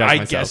not going to judge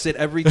myself. I guess it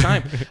every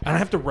time. And I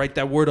have to write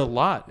that word a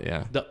lot.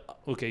 Yeah.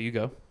 Okay, you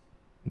go.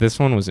 This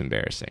one was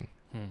embarrassing.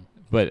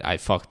 But I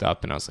fucked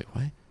up and I was like,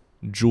 what?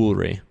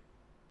 Jewelry.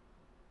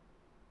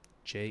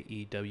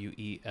 Jewelry.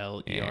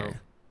 Yeah.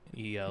 Yeah.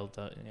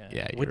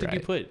 Yeah, What did you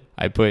right. put?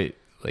 I put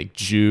like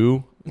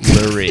jewelry.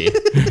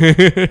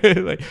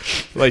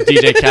 like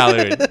DJ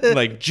Khaled.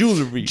 Like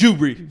jewelry.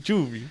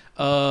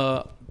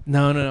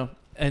 No.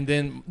 And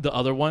then the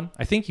other one,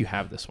 I think you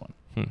have this one.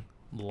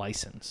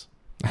 License.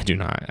 I do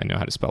not. I know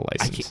how to spell I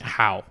license.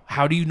 can't.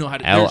 How do you know how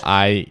to? License.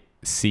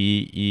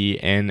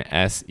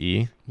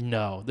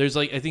 No, there's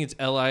like I think it's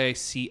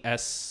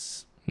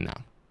LICS. No.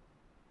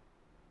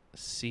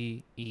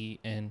 CENSE.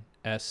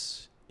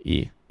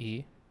 Yeah.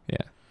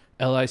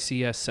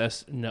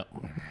 LICSS. No.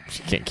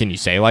 Can you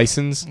say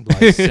license?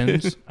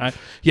 License. I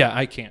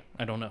can't.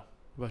 I don't know.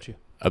 What about you?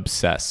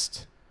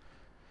 Obsessed.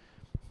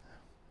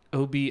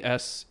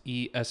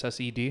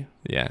 OBSESSED.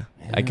 Yeah.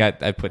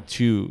 I put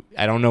two.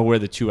 I don't know where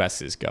the two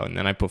S's go, and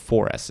then I put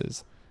four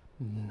S's.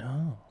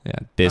 No. Yeah.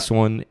 This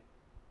one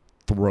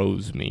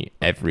throws me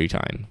every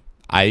time.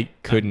 I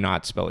could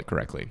not spell it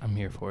correctly. I'm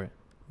here for it.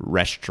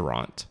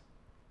 Restaurant.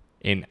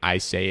 And I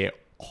say it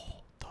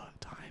all the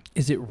time.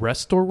 Is it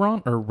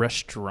restaurant or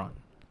restaurant?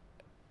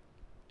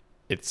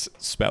 It's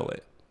spell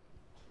it.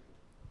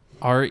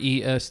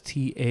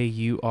 RESTAURANT.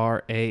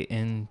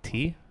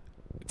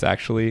 It's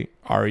actually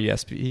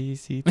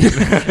RESPECT.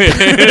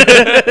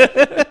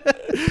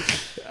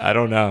 I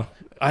don't know.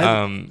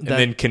 And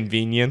then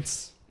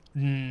convenience.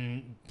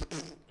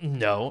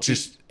 No.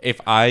 Just if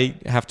I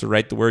have to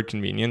write the word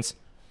convenience,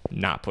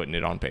 not putting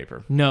it on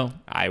paper. No.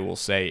 I will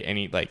say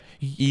any like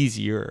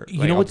easier. You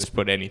like, know I'll what's just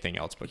put anything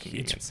else but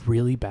convenience. It's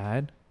really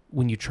bad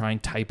when you try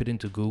and type it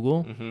into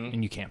Google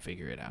and you can't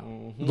figure it out.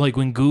 Like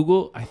when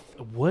Google,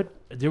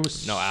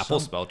 Apple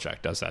spell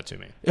check does that to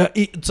me.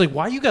 It's like,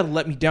 why you gotta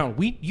let me down?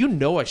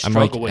 I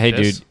struggle with hey,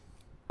 this. dude,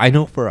 I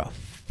know for a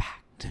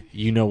fact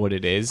you know what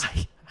it is.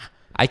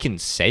 I can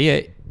say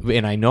it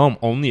And I know I'm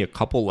only a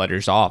couple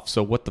letters off,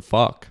 so what the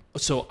fuck?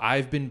 So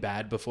I've been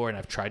bad before, and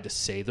I've tried to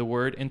say the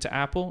word into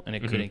Apple, and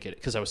it couldn't get it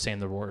because I was saying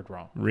the word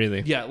wrong.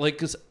 Really? Yeah, like,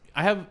 because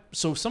I have...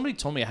 So somebody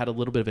told me I had a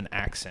little bit of an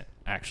accent,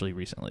 actually,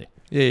 recently.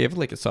 Yeah, you have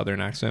like a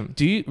southern accent.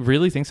 Do you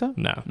really think so?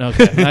 No.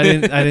 Okay, I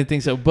didn't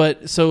think so.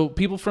 But so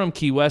people from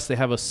Key West, they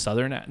have a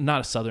southern...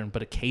 Not a southern,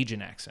 but a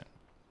Cajun accent.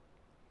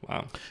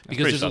 Wow.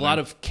 Because there's a lot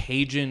of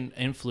Cajun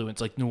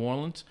influence, like New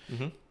Orleans,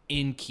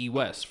 in Key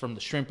West, from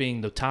the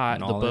shrimping, the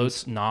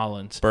boats,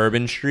 Nolens.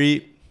 Bourbon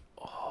Street,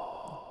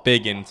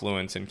 big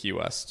influence in Key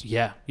West.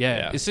 Yeah.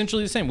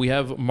 Essentially the same. We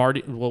have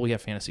we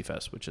have Fantasy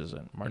Fest, which is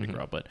in Mardi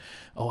Gras, but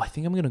I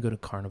think I'm going to go to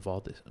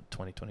Carnival this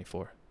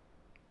 2024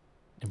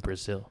 in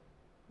Brazil.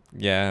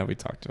 Yeah, we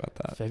talked about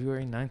that.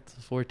 February 9th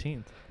to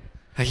 14th.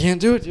 I can't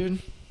do it, dude.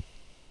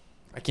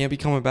 I can't be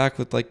coming back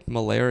with like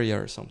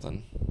malaria or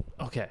something.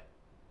 Okay.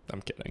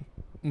 I'm kidding.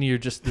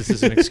 This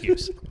is an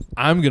excuse.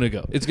 I'm going to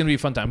go. It's going to be a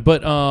fun time.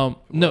 But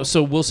no,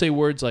 so we'll say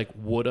words like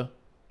woulda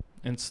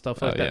and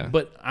stuff like that. Yeah.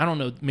 But I don't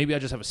know. Maybe I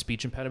just have a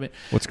speech impediment.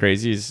 What's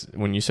crazy is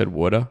when you said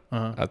woulda,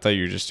 I thought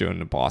you were just doing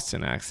the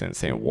Boston accent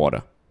saying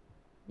water.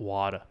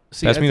 Water.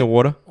 See, Pass me the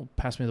water.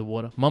 Pass me the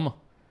water. Mama.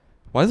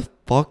 Why the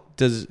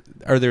fuck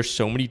are there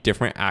so many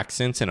different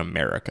accents in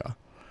America?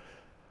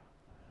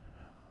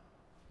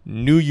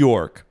 New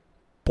York,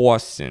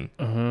 Boston,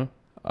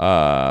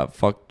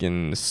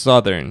 fucking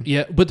Southern.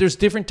 Yeah, but there's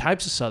different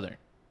types of Southern.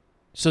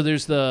 So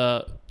there's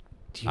the...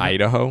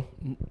 Idaho?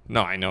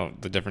 No, I know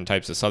the different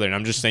types of Southern.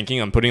 I'm just thinking,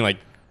 I'm putting like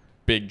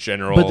big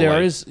general... But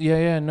there is...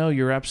 Yeah, no,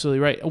 you're absolutely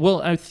right.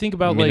 Well, I think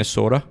about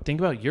Minnesota?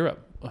 Think about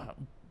Europe.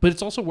 But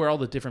it's also where all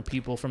the different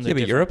people from the... Yeah,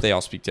 but Europe, they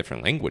all speak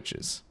different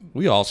languages.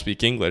 We all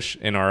speak English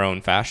in our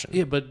own fashion.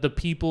 Yeah, but the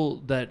people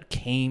that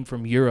came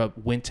from Europe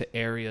went to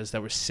areas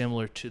that were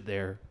similar to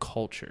their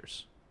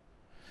cultures.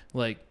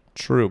 Like...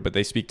 True, but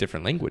they speak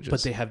different languages.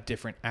 But they have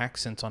different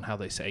accents on how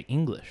they say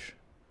English.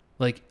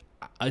 Like,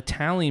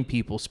 Italian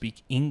people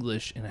speak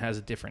English and has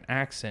a different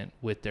accent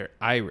with their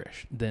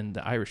Irish than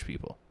the Irish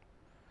people.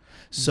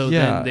 So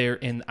then they're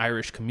in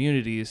Irish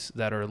communities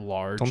that are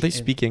large. Don't they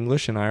speak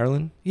English in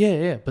Ireland?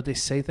 Yeah, but they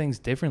say things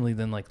differently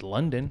than like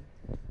London.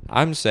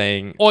 I'm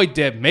saying... Oi,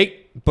 Deb,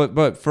 mate.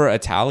 But for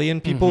Italian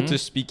people to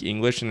speak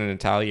English in an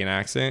Italian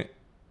accent,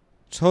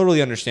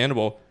 totally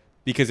understandable.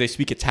 Because they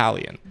speak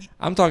Italian.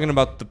 I'm talking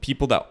about the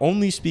people that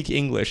only speak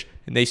English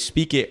and they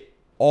speak it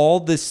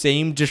all the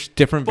same, just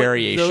different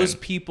variation. Those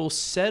people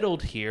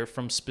settled here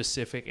from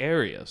specific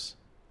areas.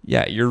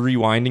 Yeah, you're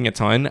rewinding a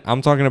ton.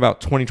 I'm talking about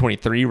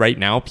 2023 right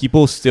now.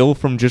 People still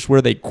from just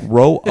where they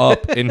grow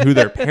up and who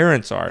their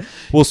parents are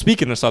will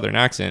speak in a Southern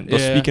accent. They'll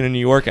speak in a New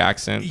York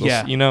accent.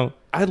 You know.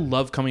 I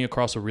love coming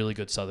across a really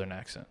good Southern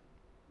accent.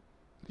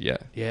 Yeah.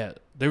 Yeah.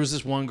 There was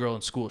this one girl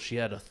in school. She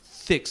had a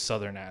thick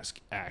Southern accent.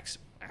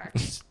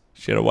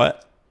 She had a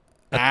what?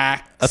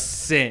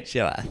 Accent. She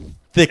had a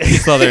thick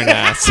Southern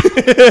ass. That's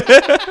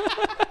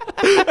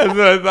what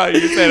I thought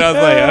you said. I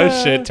was like,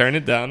 oh shit, turn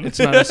it down. It's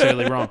not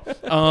necessarily wrong.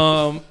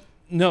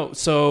 No,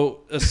 so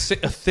a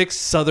thick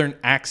Southern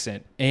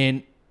accent.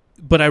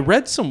 But I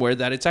read somewhere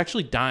that it's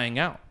actually dying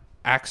out.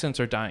 Accents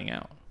are dying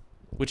out,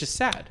 which is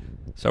sad.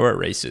 So are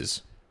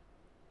races.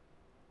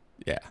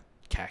 Yeah.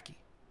 Khaki.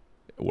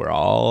 We're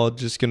all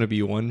just going to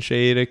be one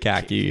shade of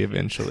khaki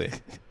eventually.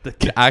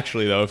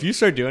 Actually, though, if you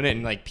start doing it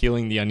and like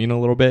peeling the onion a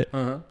little bit,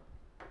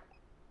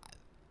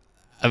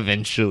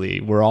 eventually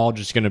we're all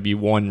just going to be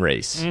one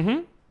race.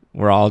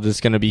 We're all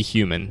just going to be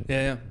human.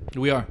 Yeah,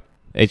 we are.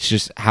 It's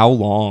just how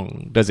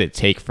long does it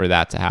take for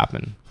that to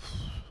happen?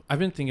 I've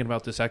been thinking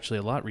about this actually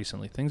a lot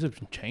recently. Things have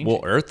been changing. Will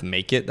Earth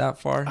make it that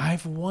far?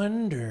 I've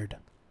wondered.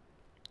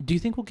 Do you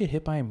think we'll get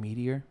hit by a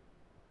meteor?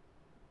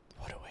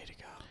 What a way to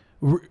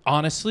go.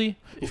 Honestly,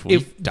 if we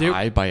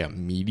die by a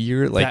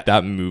meteor, like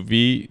that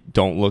movie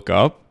Don't Look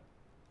Up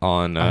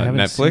on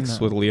Netflix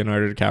with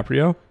Leonardo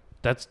DiCaprio.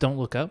 That's Don't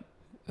Look Up?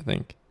 I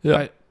think.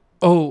 Yeah.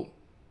 You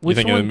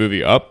thinking of the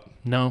movie Up?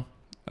 No.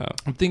 Oh.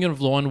 I'm thinking of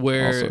the one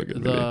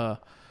where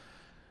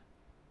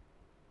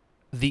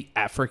the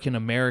African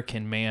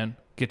American man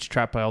gets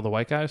trapped by all the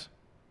white guys.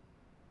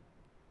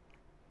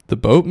 The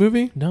boat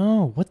movie?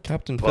 No. What?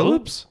 Captain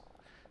Phillips?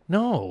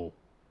 No.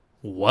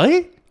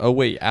 What? Oh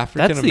wait,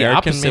 African American man.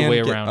 That's the opposite way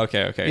around.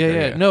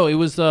 Okay. Yeah. No, it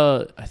was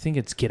I think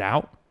it's Get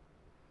Out.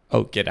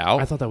 Oh, Get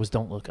Out. I thought that was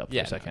Don't Look Up for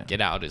a second.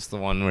 Get Out is the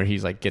one where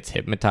he's like gets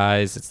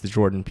hypnotized. It's the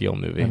Jordan Peele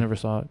movie. I never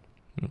saw it.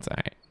 It's all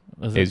right.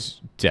 It's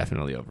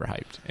definitely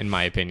overhyped, in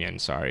my opinion.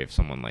 Sorry if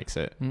someone likes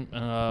it.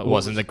 It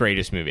wasn't the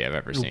greatest movie I've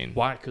ever seen.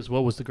 Why? Because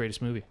what was the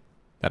greatest movie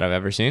that I've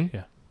ever seen?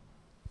 Yeah.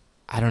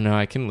 I don't know.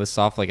 I can list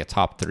off like a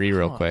top 3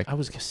 real quick. I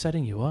was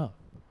setting you up.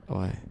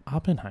 What?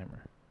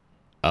 Oppenheimer.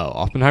 Oh,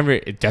 Oppenheimer.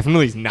 It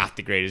definitely is not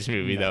the greatest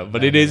movie though,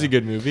 but it is a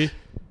good movie.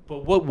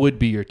 But what would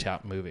be your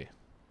top movie?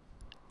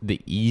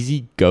 The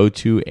easy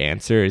go-to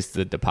answer is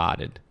The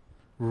Departed.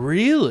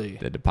 Really?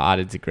 The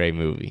Departed's a great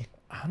movie.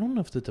 I don't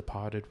know if The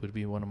Departed would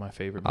be one of my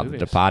favorite movies. The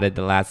Departed,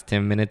 the last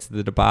 10 minutes of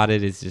The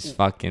Departed is just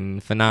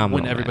fucking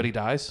phenomenal. When everybody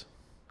dies?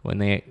 When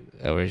they...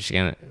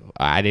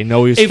 I didn't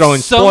know he was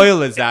throwing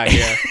spoilers out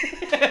here.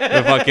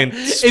 The fucking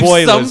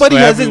spoilers. If somebody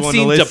for hasn't everyone to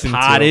seen listen to.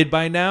 Departed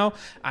by now,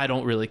 I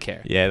don't really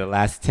care. Yeah, the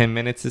last 10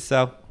 minutes or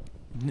so.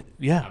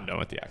 Yeah. I'm done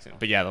with the accent.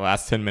 But yeah, the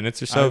last 10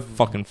 minutes or so,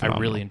 fucking phenomenal.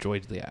 I really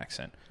enjoyed the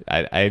accent.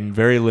 I'm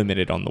very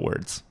limited on the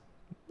words.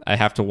 I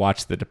have to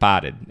watch The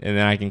Departed, and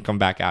then I can come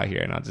back out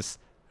here and I'll just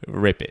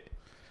rip it.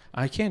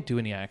 I can't do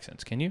any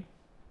accents. Can you?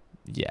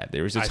 Yeah,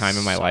 there was a time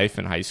in my life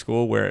in high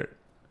school where,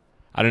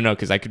 I don't know,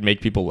 because I could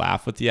make people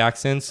laugh with the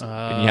accents,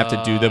 and you have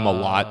to do them a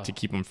lot to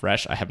keep them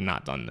fresh. I have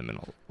not done them in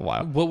a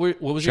while. What was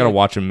you your? Gotta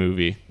watch a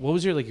movie. What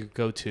was your your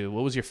go-to?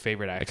 What was your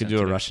favorite accent? I could do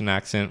a Russian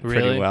accent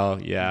really? pretty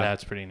well. Yeah,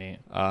 that's pretty neat.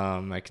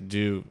 I could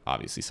do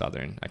obviously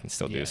Southern. I can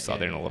still do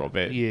Southern a little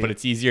bit, yeah. but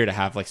it's easier to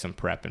have like some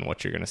prep in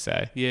what you're gonna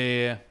say.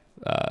 Yeah.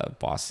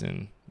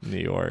 Boston, New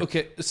York.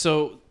 Okay,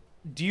 so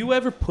do you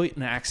ever put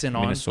an accent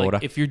on? Minnesota.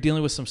 Like if you're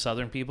dealing with some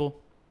Southern people,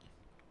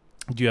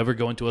 do you ever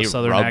go into a it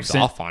Southern rubs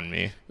accent? off on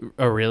me.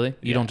 Oh, really?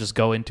 You don't just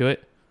go into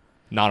it?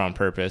 Not on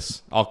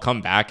purpose. I'll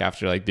come back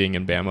after like being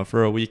in Bama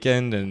for a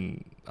weekend,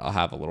 and I'll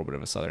have a little bit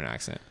of a Southern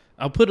accent.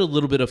 I'll put a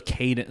little bit of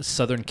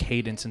Southern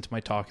cadence into my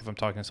talk if I'm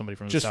talking to somebody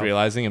from the South. Just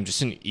realizing I'm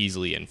just an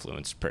easily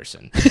influenced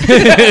person.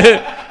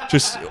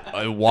 Just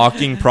a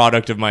walking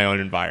product of my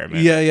own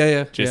environment.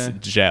 Yeah. Just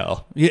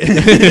gel. Yeah.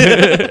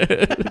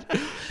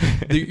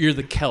 You're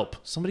the kelp.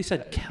 Somebody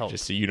said kelp.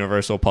 Just a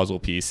universal puzzle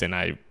piece, and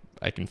I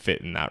can fit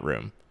in that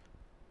room.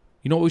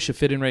 You know what we should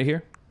fit in right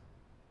here?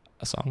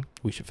 A song?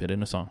 We should fit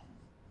in a song.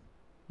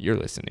 You're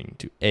listening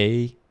to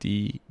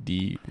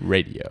ADD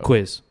Radio.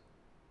 Quiz.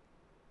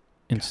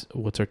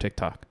 What's our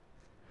TikTok?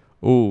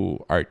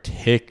 Ooh, our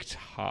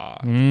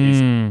TikTok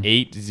is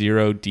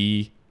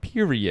 80D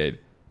period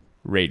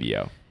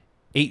radio.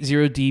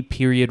 80D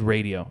period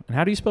radio. And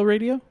how do you spell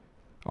radio?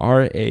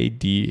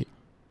 RADIO.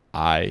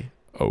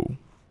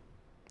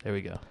 There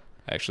we go.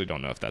 I actually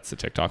don't know if that's the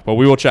TikTok, but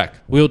we will check.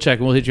 We'll check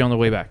and we'll hit you on the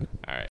way back.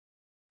 All right.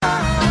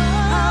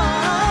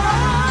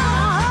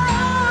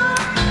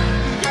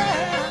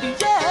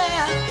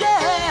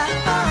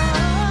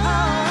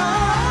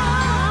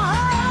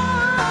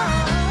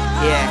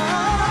 Yeah.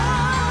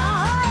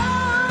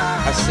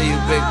 I see you,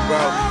 big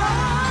bro.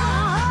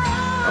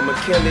 I'ma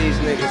kill these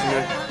niggas,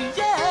 man.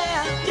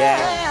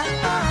 Yeah.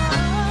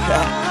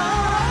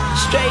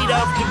 Straight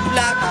off the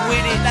block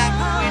with it.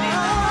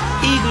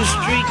 Eagle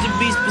Street to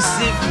be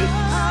specific.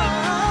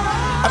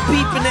 I'm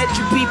peeping at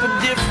you, peeping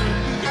different.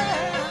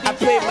 I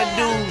pay my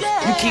dues,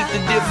 you keep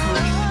the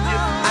difference.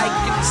 I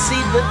can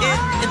see the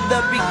end in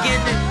the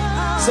beginning,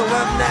 so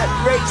I'm not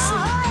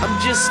racing, I'm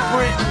just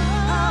sprinting.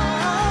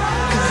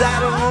 Cause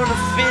I don't wanna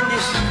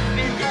finish,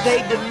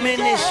 they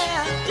diminish,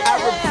 I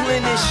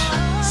replenish.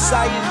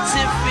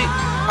 Scientific,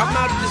 I'm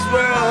out this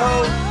world,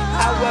 ho.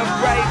 I wear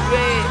bright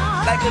red,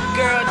 like a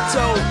girl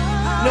toe.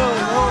 No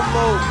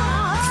homo,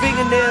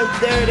 fingernails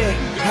dirty.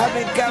 I've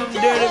been counting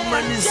dirty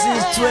money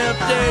since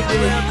 12:30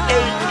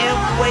 a.m.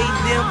 Weigh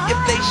them, if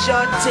they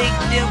short, take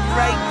them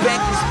right back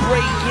and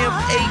spray him.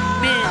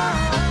 Amen.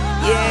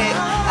 Yeah,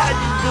 I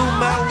just do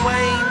my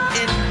Wayne,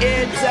 and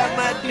every time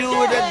I do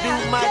it, I do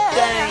my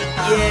thing.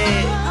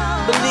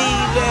 Yeah,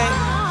 believe that,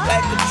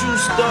 like a true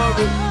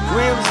story.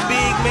 Rims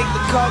big, make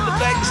the car look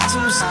like it's 2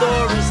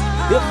 stories.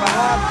 If I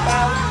hop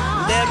out,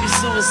 that'd be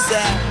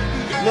suicide.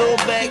 No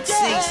back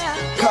seats,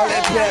 call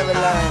that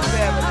paralyzed.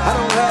 I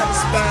don't have a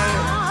spine,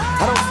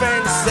 I don't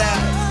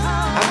fantasize.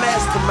 I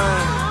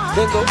mastermind,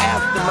 then go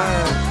after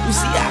mine. You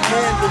see, I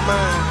handle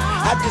mine,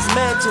 I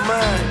dismantle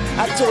mine.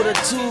 I told her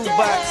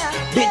toolbox,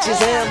 bitches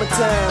hammer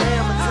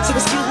time. So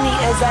excuse me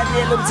as I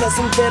nail him, test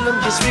him, tell him,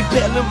 just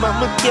repel him.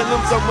 I'ma kill him,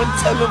 someone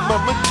tell him,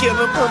 I'ma kill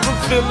him. I'ma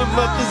fill him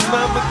up, his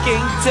mama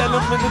can't tell him,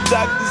 and the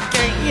doctors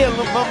can't heal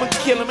him. I'ma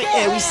kill him, and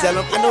yeah, we sell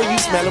him. I know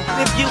you smell him.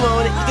 If you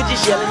want it, you can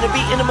just yell in the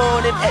beat in the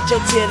morning at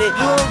your tenant.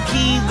 Whole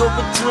keys go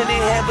for 20,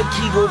 have a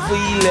key go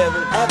for 11.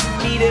 After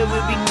me, there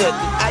will be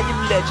nothing. I am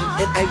legend,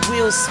 and I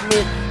will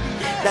Smith.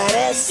 Now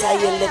that's how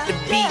you let the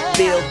beat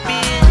build,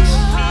 bitch.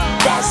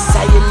 That's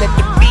how you let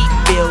the beat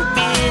build,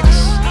 bitch.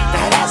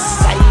 Now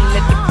that's how you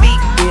let the beat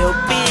build,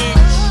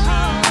 bitch.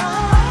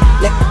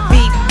 Let the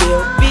beat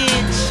build,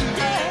 bitch.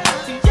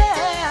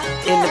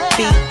 And the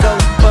beat go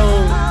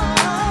boom,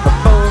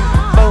 ba-boom,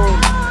 ba-boom,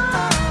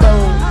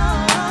 boom,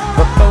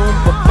 ba-boom,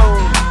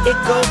 ba-boom. It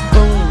go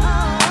boom,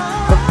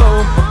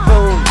 ba-boom,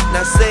 ba-boom.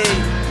 Now say,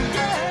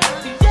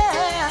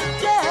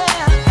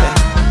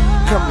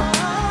 come on.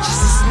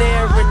 Just a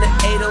snare in the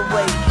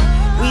 808.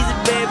 Weezy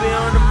baby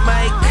on the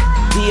mic,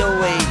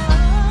 DOA.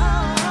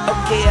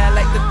 Okay, I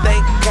like to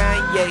thank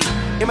Kanye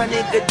and my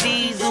nigga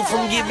Diesel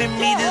from giving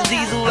me this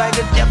diesel like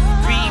a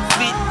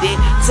F-350.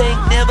 Tank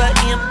never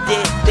empty.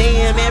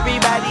 Damn,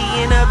 everybody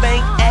in the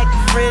bank act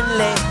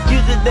friendly.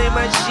 Used to think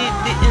my shit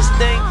didn't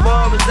stink,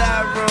 boy, was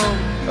I wrong.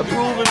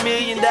 Approving $1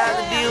 million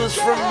deals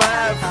from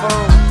my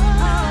phone.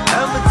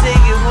 I'ma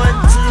take it 1,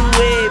 2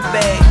 way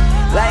back,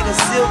 like a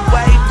silk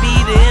white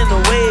beater in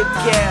a wave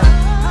cap,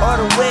 or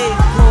the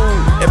wave pool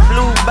that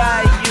blew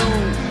by you,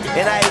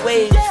 and I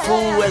waved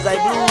fool as I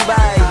blew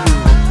by you.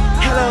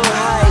 Hello,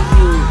 hi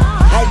you,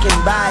 I can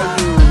buy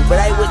you, but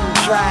I wouldn't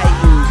try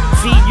you,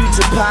 feed you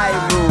to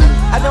Pyru.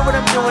 I know what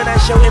I'm doing, I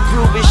show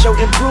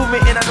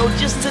improvement, and I know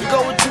just to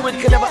go into it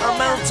could never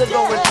amount to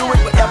going through it.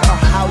 Whatever or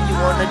how you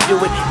wanna do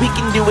it, we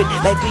can do it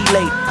like we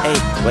late. Hey,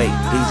 wait,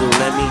 please don't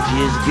let me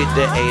just get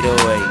the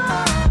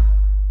 808.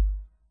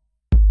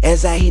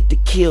 As I hit the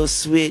kill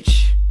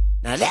switch,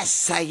 now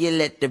that's how you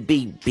let the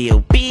beat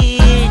build, bitch.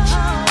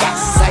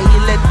 That's how you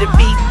let the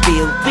beat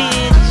build,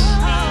 bitch.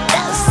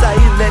 That's how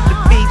you let the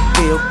beat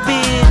build,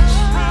 bitch.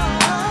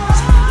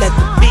 Let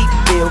the beat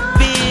build,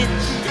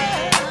 bitch.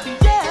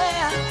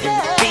 And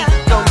the beat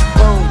go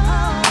boom,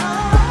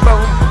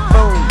 boom,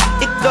 boom.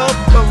 It go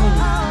boom,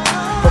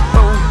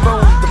 boom,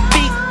 boom. The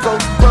beat go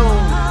boom,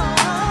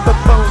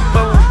 boom,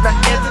 boom. Now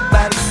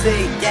everybody say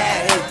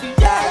yeah,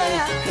 yeah,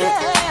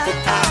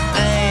 I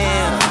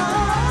am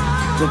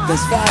the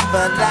best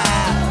rapper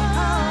alive.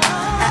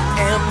 I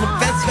am the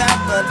best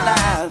rapper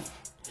alive.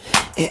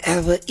 And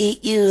ever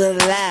eat you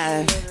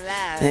alive.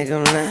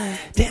 Nigga lie.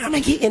 Damn,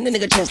 I'm getting the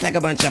nigga chest like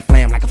a bunch of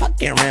flam. Like a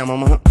fucking ram.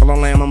 I'm a hunt full of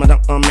lamb. I'm a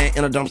dump man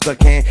in a dumpster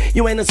can.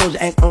 You ain't a soldier,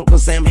 ass Uncle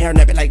Sam. Hair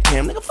nappy like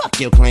Cam. Nigga, fuck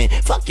your clan.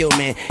 Fuck your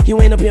man.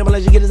 You ain't a pimp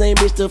unless you get the same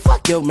bitch to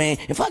fuck your man.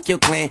 And fuck your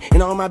clan.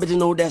 And all my bitches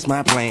know that's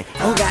my plan.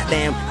 Oh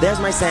goddamn, there's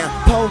my sound.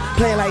 Pole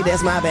playing like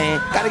that's my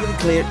band. Gotta get it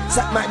clear.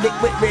 Suck my dick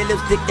with red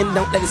lipstick and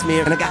don't let it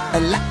smear. And I got a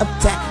lot of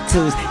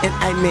tattoos. And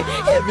I meant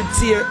every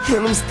tear.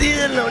 And I'm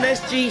still on that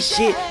street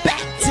shit. Back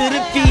to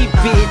the beat,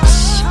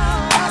 bitch.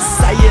 That's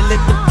how you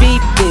let the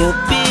beat build,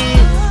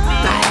 bitch.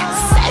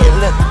 That's how you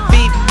let the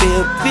beat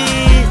build,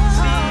 bitch.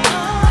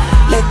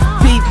 Let the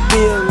beat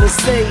build, let's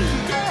say.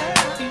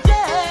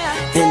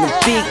 And the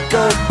beat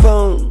go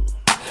boom,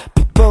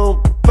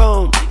 boom,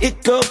 boom.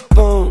 It go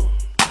boom,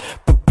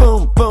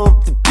 boom,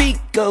 boom. The beat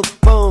go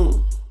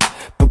boom,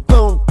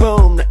 boom,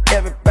 boom. Now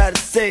everybody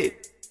say,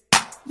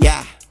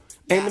 yeah.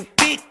 And the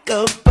beat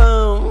go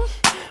boom,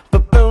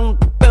 boom,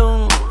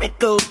 boom. It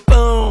go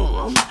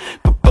boom,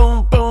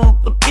 boom, boom.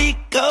 The beat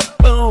go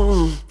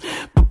boom,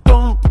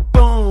 boom,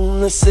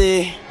 boom. Let's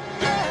see.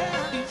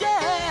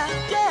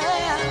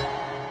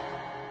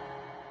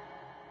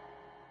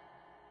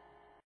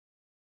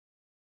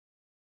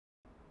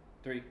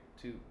 3,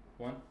 2,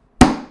 1.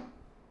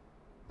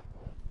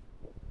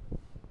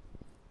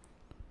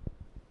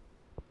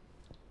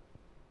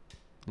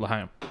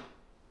 L'chaim.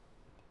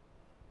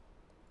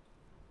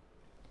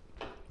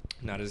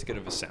 Not as good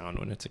of a sound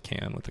when it's a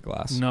can with a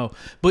glass. No,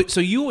 but so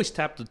you always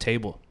tap the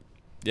table.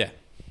 Yeah,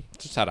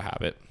 just out of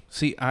habit.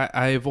 See,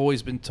 I've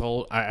always been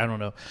told, I don't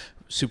know,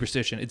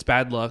 superstition, it's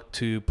bad luck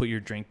to put your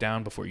drink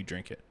down before you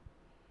drink it.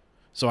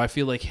 So I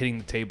feel like hitting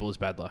the table is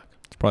bad luck.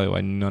 It's probably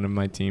why none of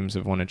my teams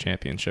have won a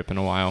championship in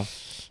a while.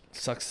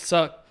 Sucks to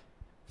suck.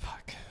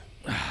 Fuck.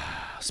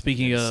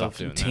 Speaking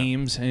of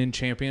teams and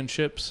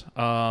championships,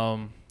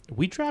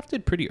 we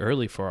drafted pretty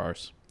early for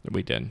ours.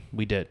 We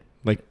did.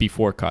 Like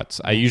before cuts.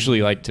 I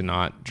usually like to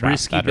not draft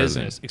risky that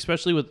business, early.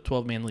 especially with the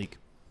 12-man league.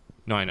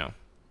 No, I know.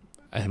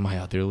 And my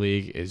other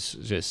league is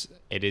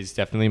it is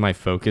definitely my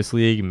focus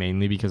league,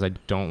 mainly because I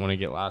don't want to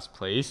get last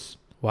place.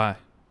 Why?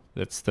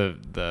 That's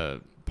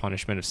the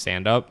punishment of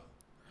stand-up.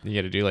 You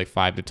got to do like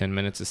 5 to 10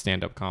 minutes of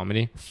stand-up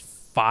comedy.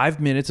 5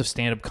 minutes of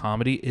stand-up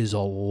comedy is a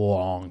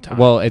long time.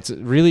 Well, it's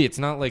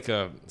not like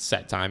a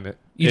set time.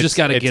 You just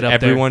got to get up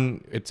there.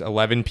 It's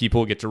 11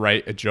 people get to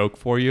write a joke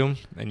for you,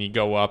 and you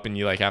go up and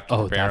you like have to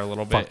prepare a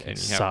little bit, and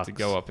you have to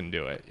go up and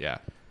do it. Yeah.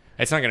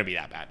 It's not going to be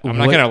that bad. I'm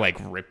not going to like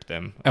rip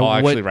them. I'll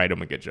actually write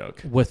them a good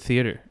joke. What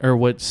theater? Or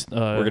what's...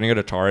 We're going to go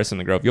to Taurus in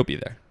the Grove. You'll be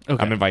there.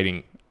 Okay. I'm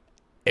inviting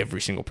every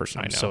single person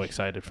I know. I'm so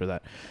excited for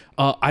that.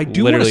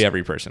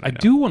 Every person I know. I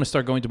do want to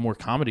start going to more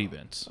comedy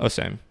events. Oh,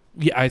 same.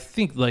 Yeah, I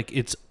think like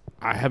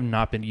I have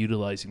not been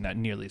utilizing that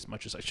nearly as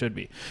much as I should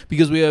be.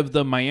 Because we have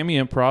the Miami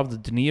Improv, the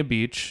Dania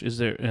Beach is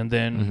there, and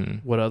then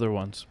what other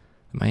ones?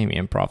 Miami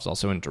Improv's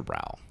also in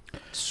Doral.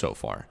 So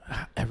far.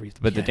 Everything.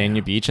 But the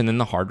Dania Beach and then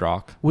the Hard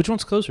Rock. Which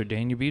one's closer,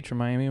 Dania Beach or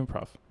Miami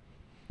Improv?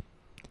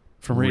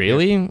 From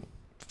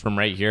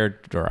right here,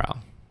 Doral.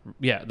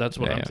 Yeah, that's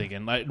what I'm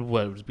thinking. Like,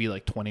 what, it would be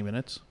like 20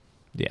 minutes?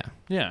 Yeah.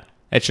 Yeah.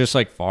 It's just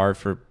like far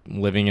for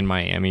living in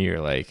Miami. You're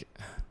like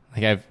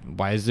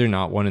why is there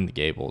not one in the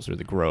Gables or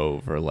the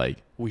Grove or like...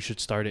 We should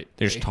start it.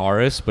 There's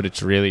Taurus, but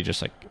it's really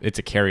just like... It's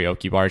a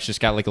karaoke bar. It's just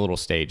got like a little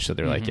stage. So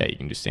they're like, yeah, you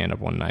can just stand up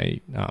one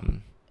night.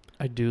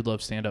 I do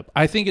love stand-up.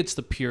 I think it's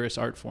the purest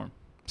art form.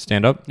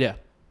 Stand-up? Yeah.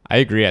 I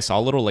agree. I saw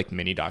a little like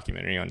mini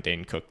documentary on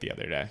Dane Cook the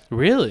other day.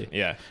 Really?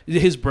 Yeah.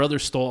 His brother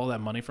stole all that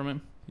money from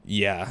him?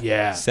 Yeah.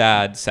 Yeah.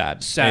 Sad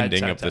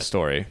ending of the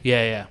story.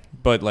 Yeah, yeah.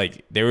 But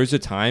like there was a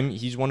time,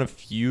 he's one of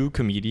few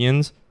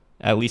comedians,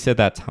 at least at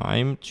that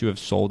time, to have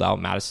sold out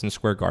Madison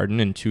Square Garden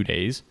in 2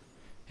 days.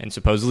 And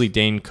supposedly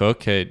Dane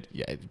Cook had,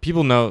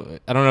 people know,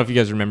 I don't know if you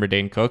guys remember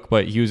Dane Cook,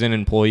 but he was an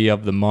Employee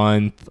of the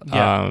Month.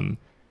 Yeah.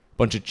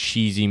 Bunch of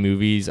cheesy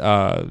movies.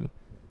 I don't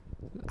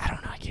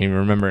know. I can't even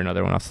remember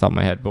another one off the top of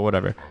my head, but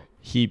whatever.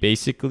 He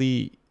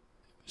basically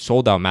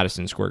sold out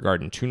Madison Square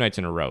Garden 2 nights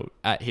in a row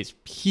at his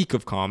peak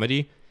of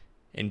comedy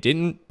and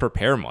didn't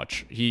prepare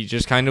much. He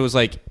just kind of was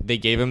like, they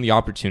gave him the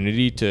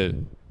opportunity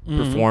to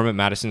perform at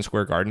Madison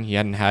Square Garden. He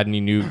hadn't had any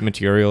new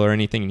material or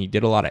anything, and he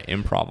did a lot of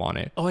improv on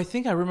it. Oh, I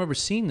think I remember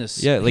seeing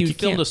this. Yeah, like he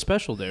filmed a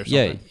special there or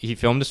something. Yeah, he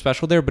filmed a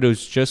special there, but it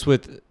was just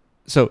with...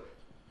 So,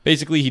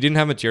 basically, he didn't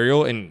have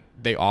material, and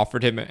they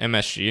offered him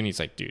MSG, and he's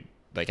like, dude,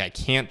 like, I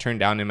can't turn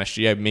down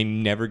MSG. I may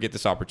never get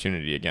this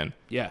opportunity again.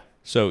 Yeah.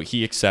 So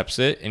he accepts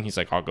it, and he's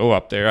like, I'll go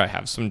up there. I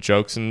have some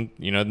jokes in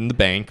the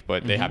bank,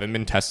 but they haven't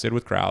been tested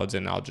with crowds,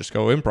 and I'll just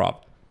go improv.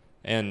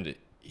 And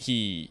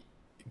he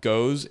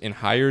goes and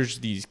hires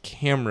this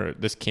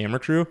camera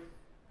crew,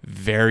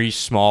 very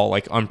small,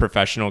 like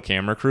unprofessional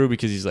camera crew,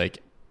 because he's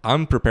like,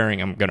 I'm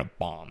preparing, I'm gonna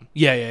bomb.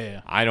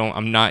 Yeah.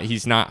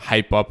 He's not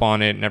hype up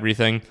on it and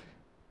everything.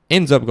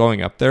 Ends up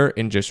going up there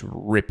and just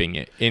ripping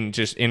it and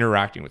just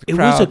interacting with the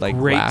crowd. It was a like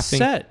great laughing.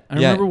 set. I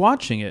remember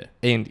watching it.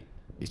 And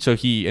so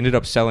he ended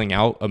up selling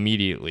out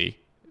immediately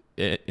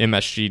at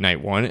MSG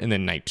night 1, and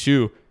then night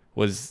 2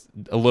 was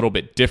a little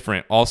bit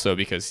different also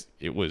because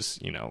it was,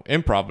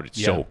 improv, but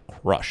it's so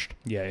crushed.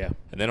 Yeah.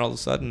 And then all of a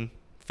sudden,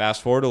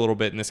 fast forward a little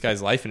bit in this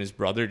guy's life, and his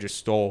brother just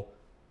stole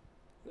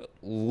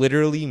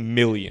literally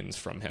millions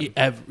from him.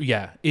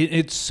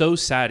 It's so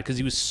sad because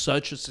he was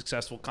such a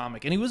successful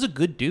comic, and he was a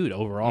good dude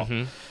overall.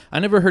 I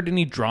never heard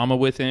any drama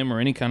with him or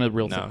any kind of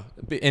real thing.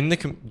 In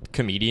the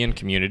comedian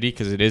community,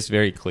 because it is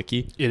very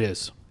cliquey, It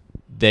is.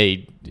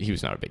 he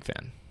was not a big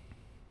fan.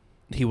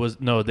 He was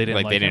they didn't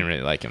like they him. didn't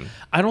really like him.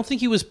 I don't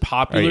think he was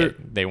popular.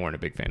 They weren't a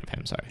big fan of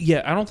him. Sorry.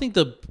 Yeah, I don't think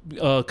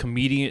the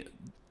comedian.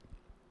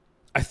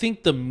 I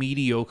think the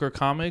mediocre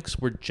comics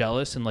were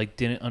jealous and like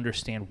didn't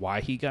understand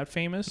why he got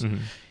famous.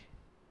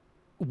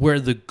 Where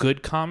the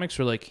good comics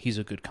were like, he's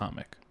a good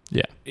comic.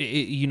 Yeah.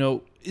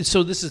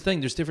 So this is the thing.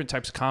 There's different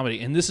types of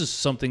comedy, and this is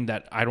something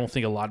that I don't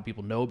think a lot of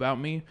people know about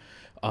me.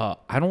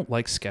 I don't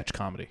like sketch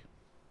comedy.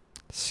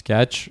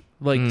 Sketch?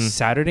 Like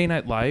Saturday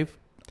Night Live,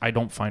 I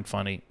don't find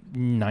funny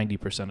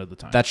 90% of the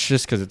time. That's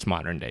just because it's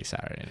modern day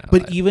Saturday Night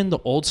But Live. even the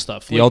old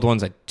stuff. The old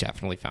ones I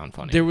definitely found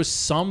funny. There was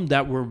some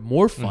that were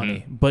more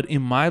funny, but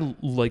in my,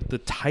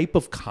 the type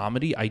of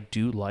comedy I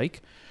do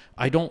like,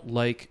 I don't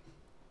like...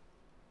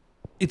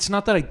 It's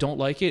not that I don't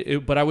like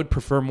it, but I would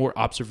prefer more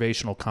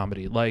observational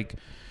comedy, like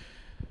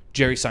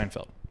Jerry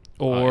Seinfeld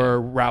or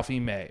Ralphie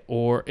May,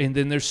 and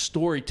then there's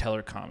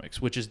storyteller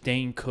comics, which is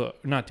Dave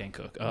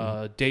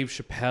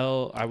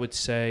Chappelle. I would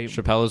say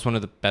Chappelle is one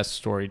of the best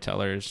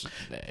storytellers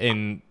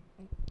in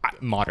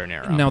modern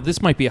era. Now,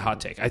 this might be a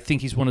hot take. I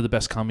think he's one of the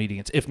best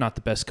comedians, if not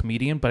the best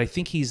comedian, but I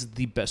think he's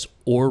the best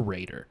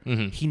orator.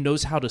 He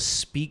knows how to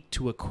speak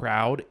to a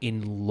crowd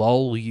and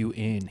lull you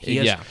in. He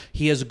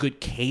has a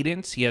good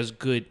cadence. He has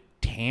good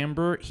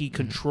timbre. He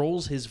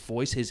controls his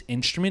voice, his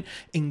instrument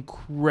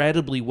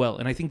incredibly well.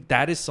 And I think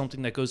that is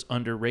something that goes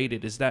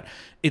underrated, is that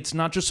it's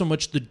not just so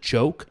much the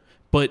joke,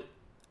 but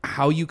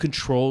how you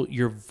control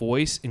your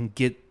voice and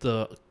get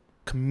the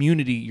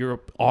community, your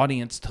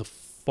audience, to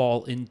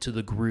fall into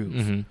the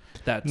groove.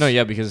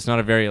 Because it's not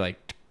a very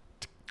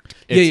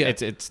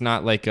it's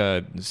not like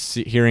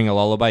hearing a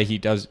lullaby. He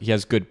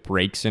has good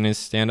breaks in his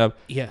stand-up.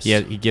 Yes.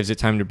 He gives it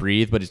time to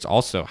breathe, but it's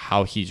also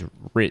how he's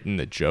written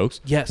the jokes.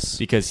 Yes.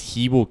 Because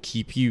he will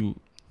keep you,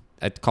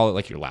 I'd call it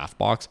like your laugh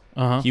box.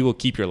 He will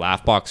keep your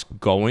laugh box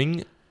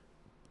going,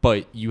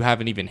 but you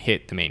haven't even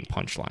hit the main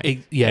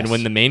punchline. Yes. And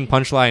when the main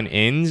punchline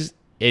ends,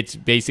 it's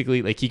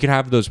basically like he could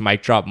have those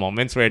mic drop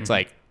moments where it's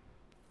like,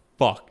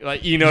 fuck.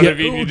 Like, you know what I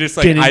mean? You're just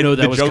like,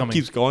 the joke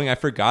keeps going. I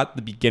forgot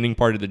the beginning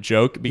part of the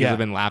joke because I've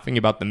been laughing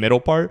about the middle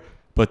part,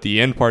 but the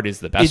end part is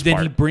the best part.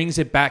 Then he brings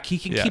it back. He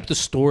can keep the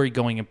story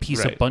going and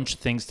piece a bunch of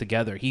things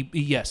together.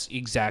 Yes,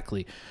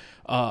 exactly.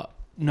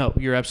 No,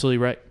 you're absolutely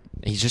right.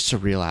 He's just a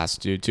real ass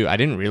dude too. I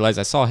didn't realize.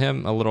 I saw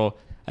him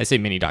I say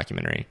mini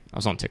documentary. I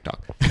was on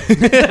TikTok.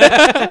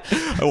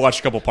 I watched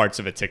a couple parts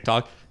of a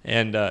TikTok,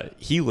 and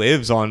he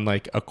lives on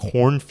like a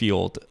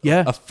cornfield,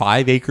 a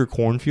 5-acre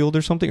cornfield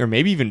or something, or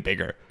maybe even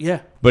bigger. Yeah,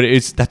 but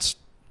it's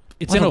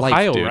in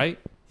Ohio, right?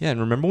 Yeah,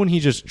 and remember when he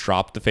just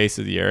dropped the face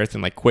of the earth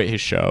and like quit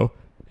his show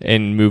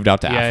and moved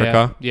out to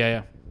Africa?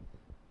 Yeah.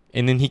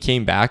 And then he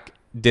came back,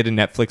 did a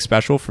Netflix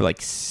special for like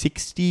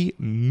 $60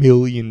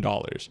 million.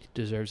 He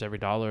deserves every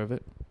dollar of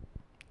it.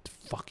 It's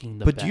fucking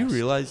the best. But do you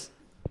realize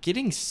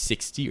getting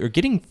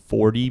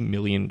 $40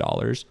 million,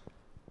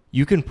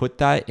 you can put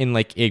that in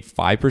like a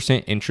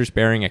 5% interest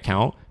bearing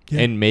account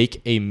and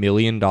make $1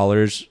 million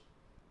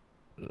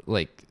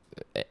like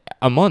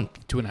a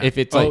month. 2.5. If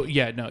it's no,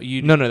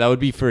 that would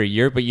be for a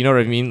year. But you know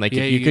what I mean? Like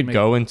if you could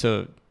go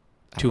into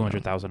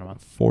 $200,000 a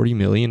month, $40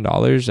 million at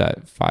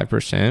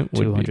 5%,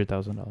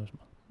 $200,000 a month.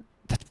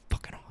 That's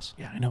fucking awesome.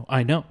 Yeah,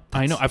 I know.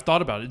 I've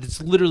thought about it.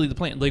 It's literally the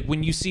plan. Like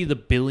when you see the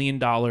 $1 billion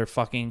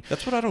fucking...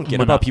 That's what I don't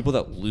get about people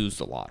that lose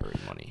the lottery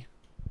money.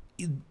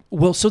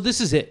 Well, so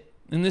this is it.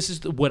 And this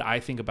is what I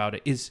think about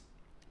it, is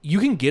you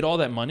can get all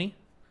that money,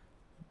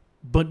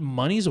 but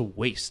money's a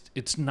waste.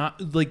 It's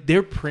not like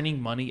they're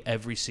printing money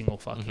every single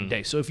fucking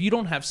day. So if you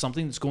don't have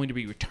something that's going to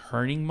be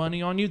returning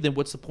money on you, then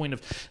what's the point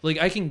of... Like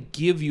I can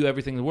give you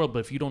everything in the world, but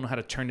if you don't know how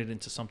to turn it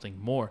into something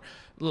more...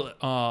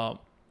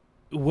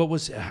 what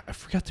was I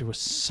forgot there was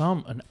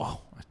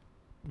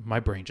my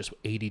brain just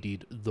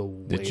ADD'd the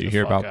way. Did you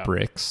hear about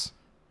BRICS?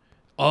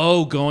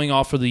 Oh, going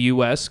off for the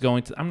U.S.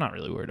 I'm not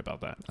really worried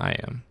about that. I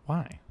am.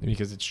 Why?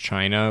 Because it's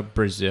China,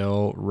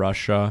 Brazil,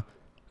 Russia,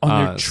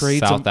 on their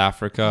trades South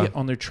Africa. Yeah,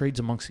 on their trades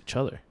amongst each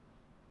other.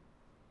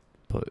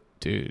 But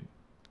dude,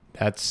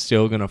 that's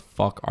still gonna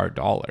fuck our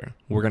dollar.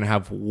 We're gonna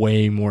have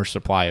way more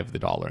supply of the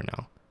dollar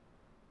now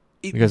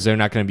because they're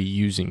not gonna be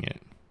using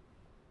it.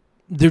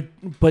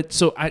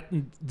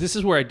 This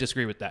is where I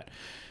disagree with that.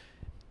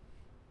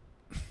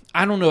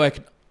 I don't know.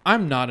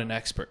 I'm not an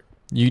expert.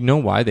 You know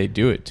why they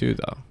do it too,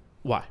 though.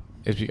 Why?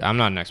 I'm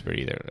not an expert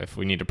either. If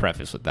we need to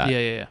preface with that,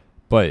 yeah.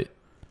 But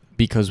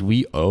because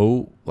we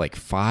owe like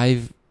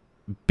 $5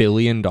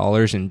 billion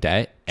in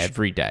debt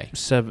every day.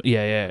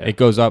 Yeah. It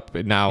goes up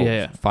now.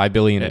 $5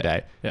 billion a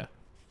day. Yeah.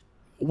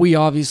 We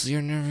obviously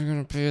are never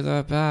gonna pay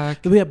that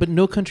back. Yeah, but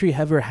no country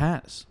ever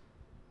has.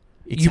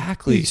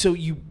 Exactly. So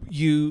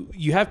you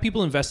have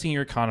people investing in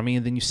your economy,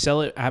 and then you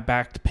sell it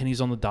back to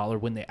pennies on the dollar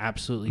when they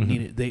absolutely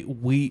need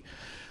it.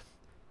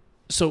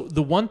 So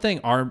the one thing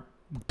our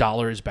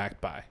dollar is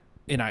backed by,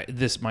 and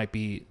this might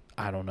be,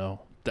 I don't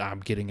know,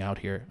 I'm getting out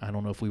here. I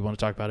don't know if we want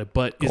to talk about it,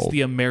 but it's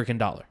the American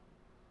dollar.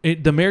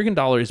 The American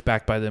dollar is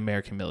backed by the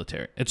American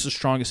military. It's the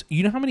strongest.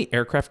 You know how many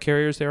aircraft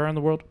carriers there are in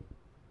the world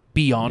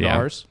beyond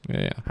ours?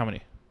 Yeah. How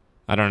many?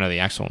 I don't know the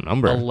actual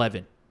number.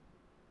 11.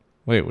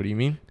 Wait, what do you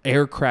mean?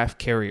 Aircraft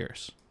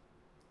carriers.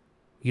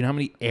 You know how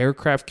many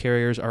aircraft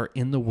carriers are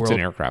in the world? It's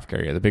an aircraft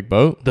carrier. The big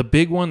boat? The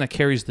big one that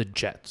carries the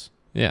jets.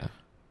 Yeah.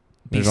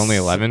 There's only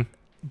 11?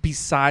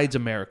 Besides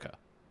America.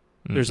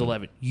 There's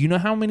 11. You know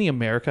how many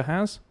America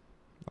has?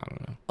 I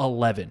don't know.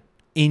 11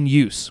 in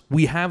use.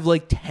 We have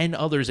like 10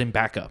 others in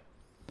backup.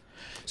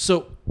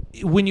 So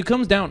when it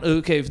comes down,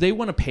 okay, if they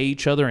want to pay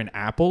each other in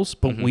apples,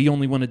 but we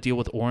only want to deal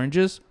with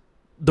oranges,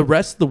 the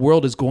rest of the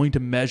world is going to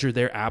measure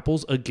their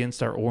apples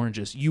against our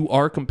oranges. You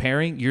are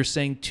comparing, you're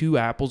saying 2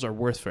 apples are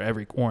worth for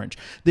every orange.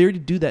 They already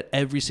do that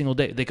every single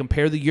day. They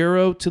compare the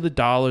euro to the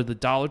dollar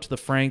to the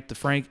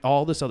franc,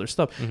 all this other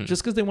stuff.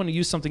 Just because they want to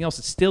use something else,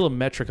 it's still a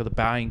metric of the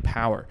buying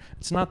power.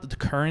 It's not the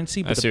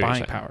currency, but the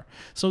buying power.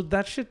 So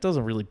that shit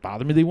doesn't really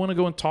bother me. They want to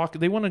go and talk,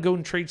 they want to go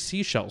and trade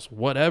seashells,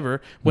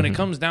 whatever. When it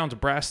comes down to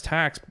brass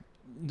tacks,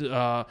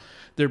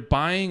 they're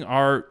buying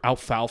our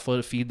alfalfa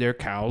to feed their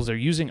cows. They're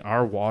using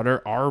our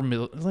water, our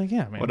milk. Like,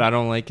 yeah, man. What I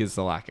don't like is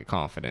the lack of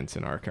confidence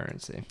in our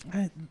currency.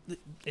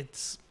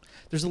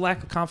 There's a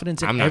lack of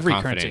confidence in I'm not every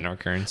confident currency. in our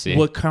currency.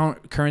 What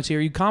currency are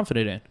you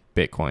confident in?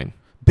 Bitcoin.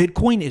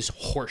 Bitcoin is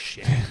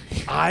horseshit.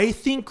 I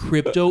think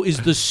crypto is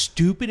the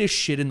stupidest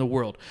shit in the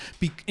world.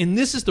 And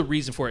this is the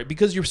reason for it.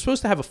 Because you're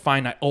supposed to have a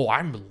finite... Oh,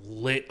 I'm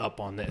lit up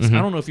on this. I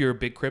don't know if you're a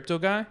big crypto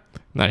guy.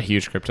 Not a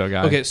huge crypto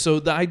guy. Okay, so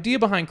the idea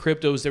behind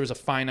crypto is there was a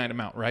finite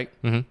amount, right?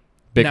 Bitcoin.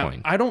 Now,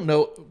 I don't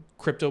know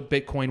crypto,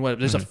 Bitcoin, whatever.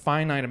 There's a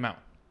finite amount.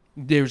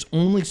 There's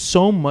only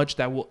so much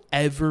that will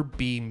ever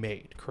be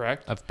made,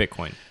 correct? Of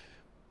Bitcoin.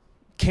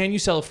 Can you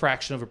sell a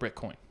fraction of a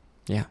Bitcoin?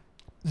 Yeah.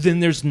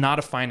 Then there's not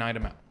a finite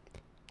amount.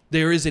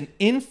 There is an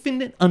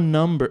infinite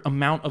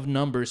amount of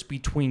numbers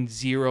between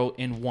 0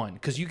 and 1.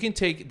 Because you can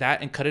take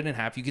that and cut it in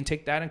half. You can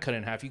take that and cut it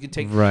in half. You can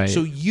take... Right.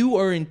 So you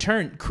are in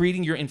turn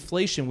creating your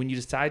inflation when you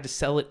decide to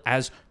sell it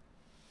as...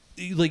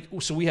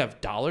 So we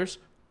have dollars,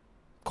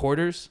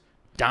 quarters,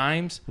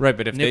 dimes, right,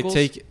 but if nickels.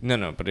 they take...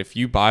 No, but if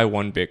you buy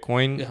one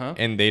Bitcoin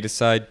and they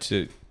decide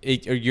to...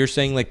 You're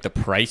saying like the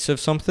price of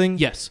something?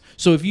 Yes.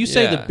 So if you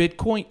say the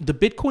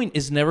Bitcoin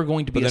is never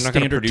going to be a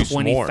standard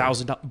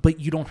 $20,000, but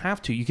you don't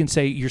have to. You can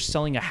say you're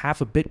selling a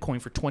half a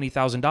Bitcoin for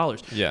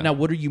 $20,000. Yeah. Now,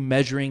 what are you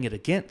measuring it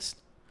against?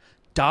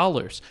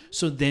 Dollars.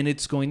 So then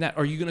it's going that.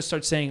 Are you going to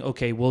start saying,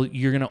 okay, well,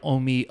 you're going to owe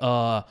me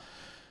a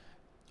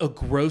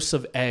gross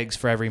of eggs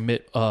for every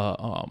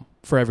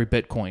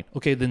Bitcoin?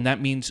 Okay, then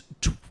that means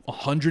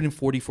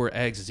 144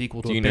 eggs is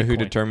equal to a Bitcoin. Do you know who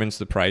determines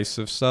the price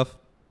of stuff?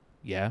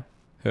 Yeah.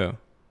 Who?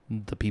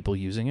 The people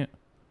using it.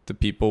 The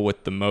people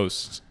with the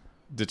most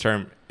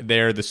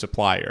they're the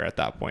supplier at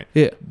that point.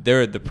 Yeah.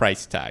 They're the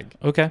price tag.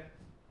 Okay.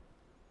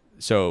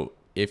 So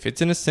if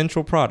it's an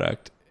essential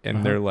product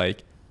and they're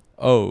like,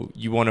 oh,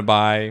 you want to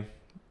buy,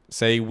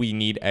 say we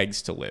need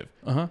eggs to live.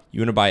 You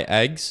want to buy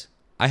eggs?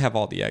 I have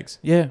all the eggs.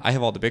 Yeah. I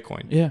have all the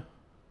Bitcoin. Yeah.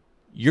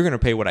 You're going to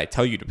pay what I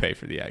tell you to pay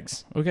for the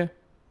eggs. Okay.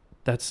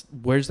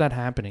 Where's that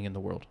happening in the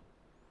world?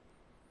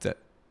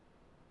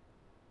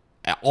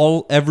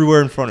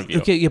 Everywhere in front of you.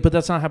 Okay, yeah, but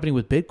that's not happening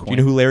with Bitcoin. Do you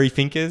know who Larry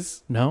Fink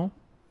is? No.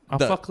 I'll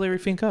fuck Larry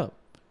Fink up.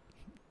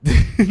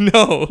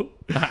 No.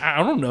 I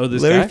don't know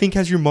this Larry guy. Fink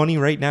has your money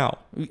right now.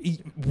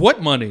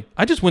 What money?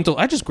 I just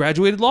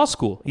graduated law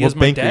school. What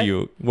bank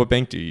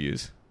do you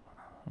use?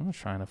 I'm not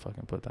trying to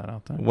fucking put that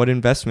out there. What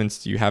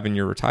investments do you have in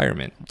your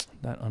retirement?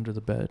 That under the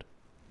bed.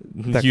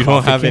 You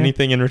don't have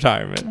anything in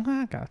retirement.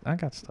 I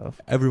got stuff.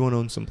 Everyone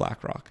owns some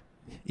BlackRock.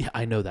 Yeah,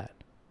 I know that.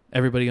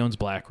 Everybody owns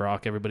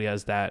BlackRock. Everybody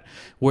has that.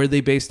 Where are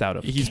they based out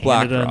of? He's Canada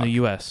BlackRock. and the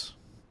U.S.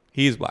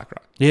 He is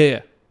BlackRock.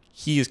 Yeah.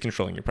 He is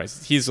controlling your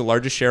prices. He's the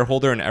largest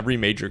shareholder in every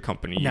major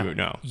company you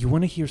know. You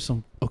want to hear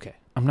some... Okay,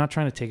 I'm not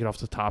trying to take it off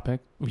the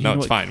topic. No,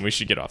 it's fine. We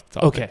should get off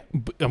the topic.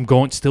 Okay, I'm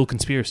going still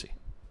conspiracy.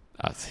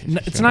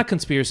 It's not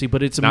conspiracy,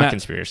 but it's not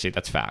conspiracy.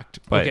 That's fact.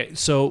 But okay,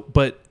 so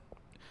but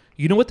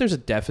you know what? There's a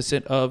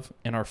deficit of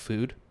in our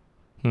food.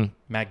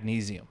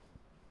 Magnesium.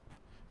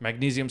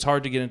 Magnesium's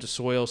hard to get into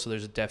soil, so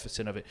there's a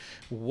deficit of it.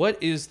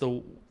 What is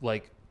the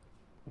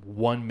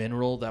one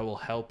mineral that will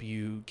help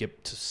you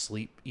get to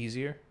sleep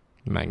easier?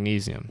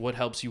 Magnesium. What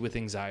helps you with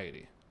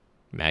anxiety?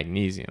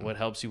 Magnesium. What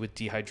helps you with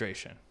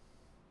dehydration?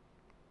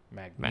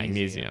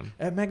 Magnesium.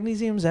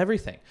 Magnesium's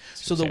everything.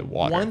 So the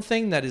water. one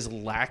thing that is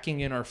lacking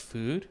in our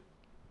food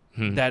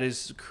that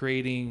is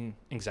creating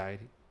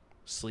anxiety,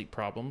 sleep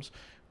problems,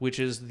 which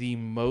is the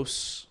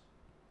most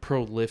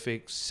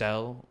prolific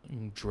sell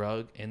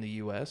drug in the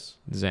U.S.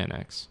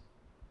 Xanax.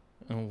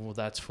 Well,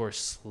 that's for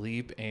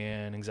sleep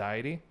and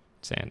anxiety.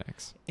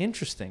 Xanax.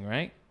 Interesting,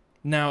 right?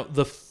 Now,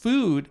 the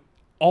food,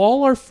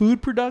 all our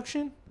food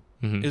production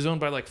is owned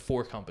by like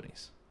 4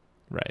 companies.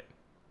 Right.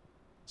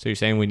 So you're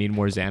saying we need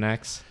more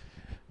Xanax?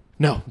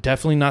 No,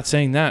 definitely not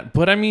saying that.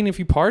 But I mean, if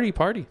you party.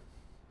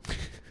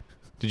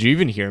 Did you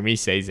even hear me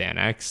say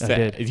Xanax?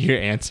 I did. Your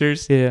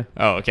answers? Yeah.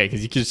 Oh, okay.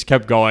 Because you just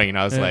kept going, and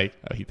I was like,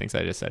 "Oh, he thinks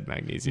I just said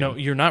magnesium." No,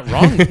 you're not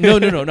wrong. No.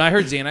 I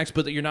heard Xanax,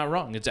 but you're not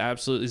wrong. It's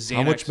absolutely Xanax.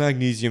 How much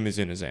magnesium is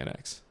in a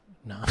Xanax?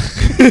 No.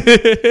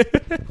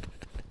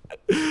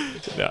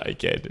 No, I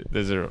kid.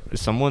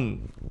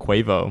 Someone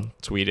Quavo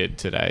tweeted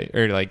today,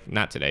 or like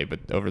not today, but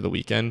over the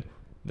weekend,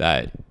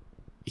 that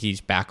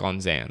he's back on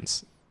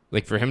Xans.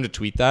 Like for him to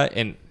tweet that,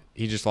 and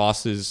he just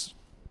lost his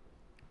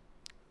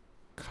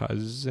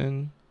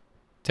cousin.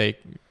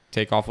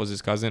 Takeoff was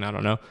his cousin. I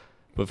don't know,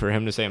 but for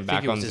him to say I'm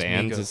back on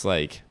Xans, it's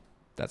like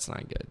that's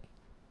not good.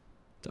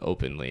 To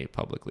openly,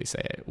 publicly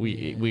say it.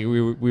 We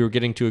were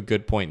getting to a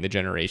good point in the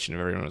generation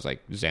of everyone was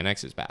like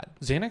Xanax is bad.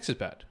 Xanax is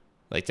bad.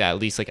 Like to at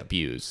least like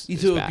abuse.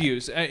 It's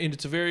abuse, and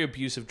it's a very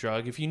abusive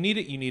drug. If you need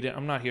it, you need it.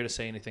 I'm not here to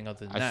say anything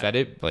other than that. I said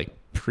it like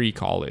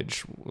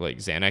pre-college. Like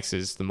Xanax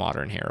is the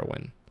modern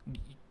heroin.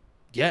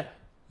 Yeah.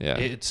 Yeah.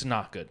 It's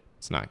not good.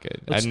 It's not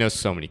good. I know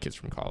so many kids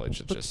from college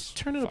that just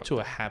turn it up to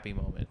a happy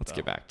moment. Let's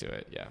get back to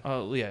it. Yeah.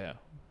 Oh yeah.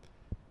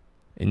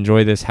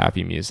 Enjoy this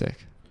happy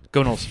music.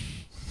 Go Noles.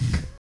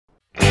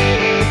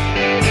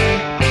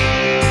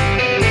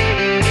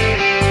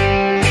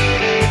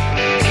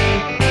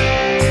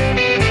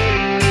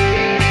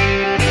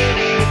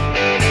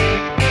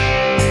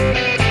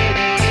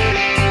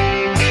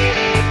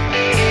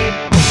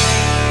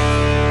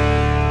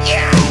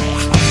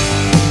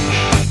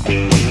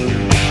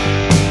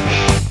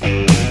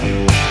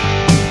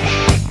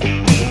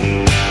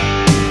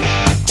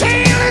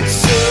 Tailored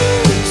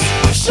suits,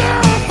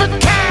 chauffeur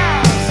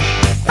cars,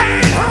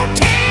 fine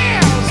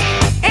hotels,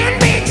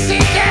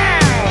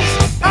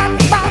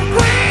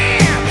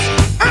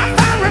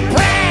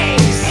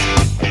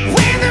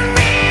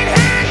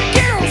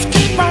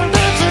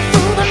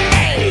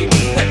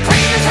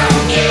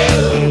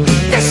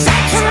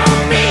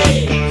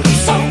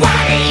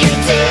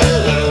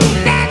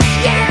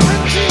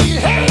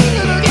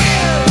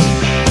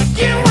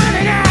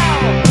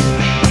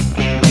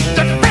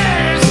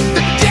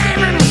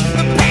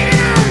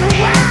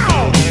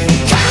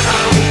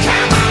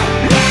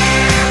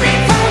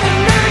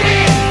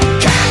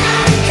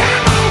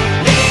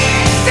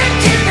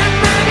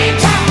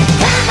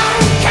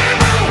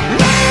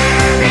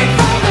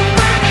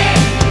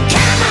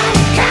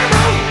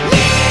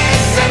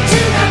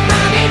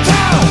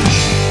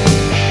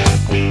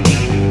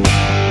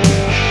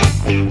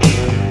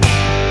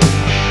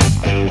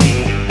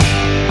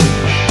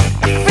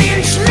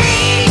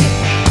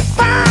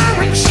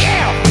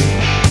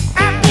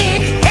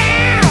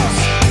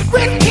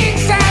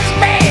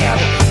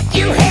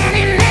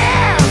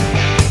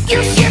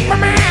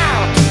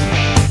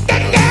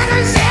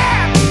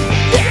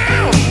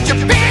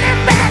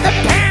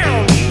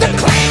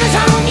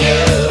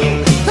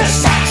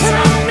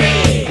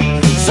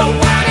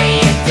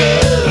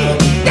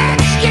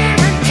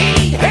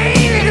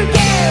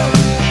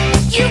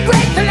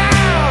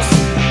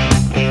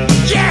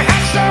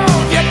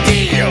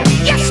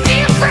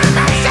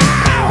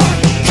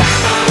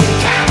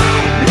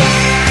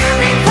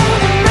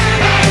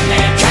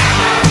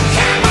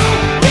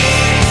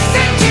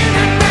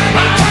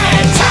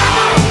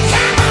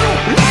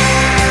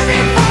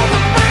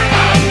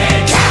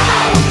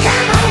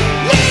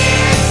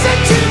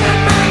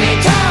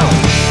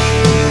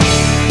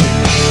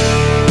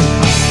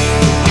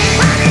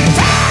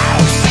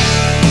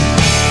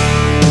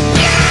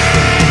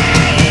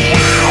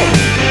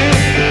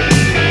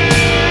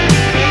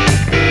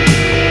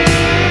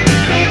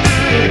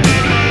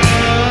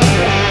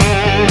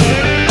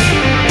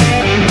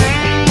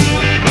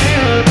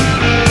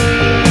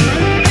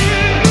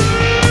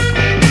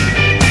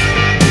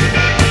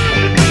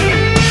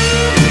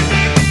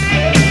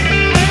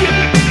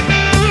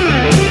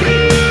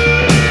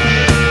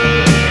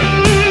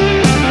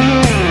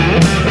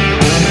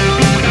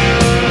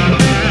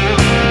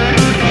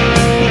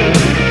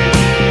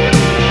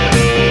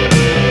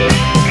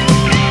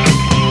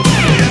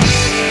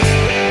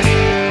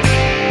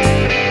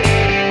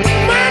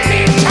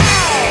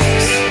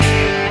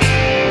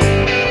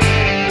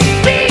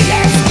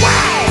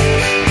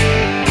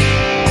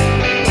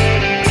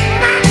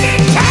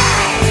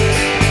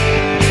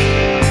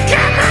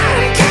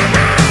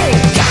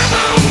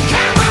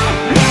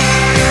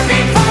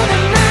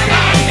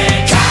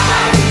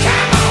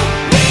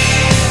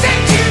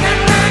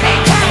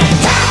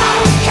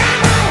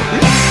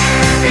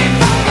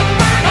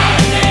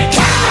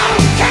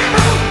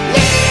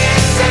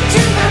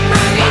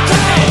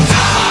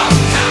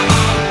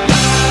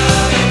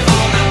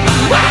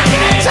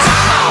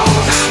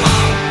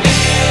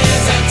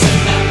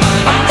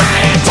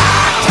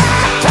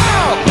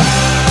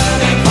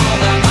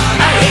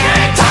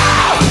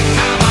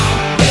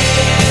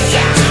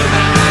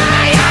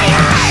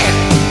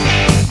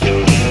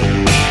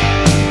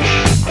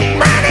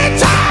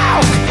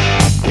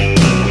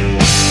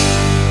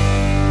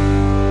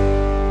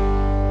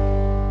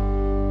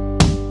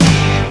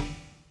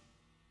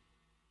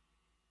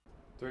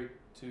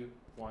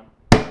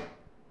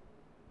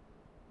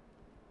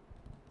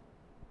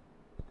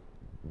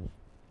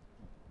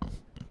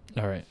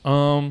 All right.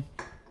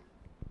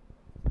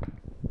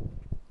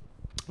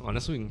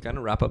 Honestly, we can kind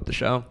of wrap up the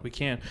show. We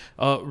can.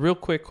 Real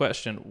quick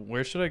question: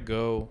 where should I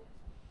go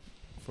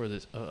for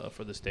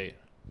this date?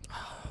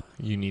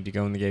 You need to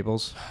go in the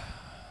Gables.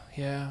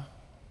 Yeah,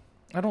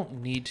 I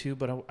don't need to,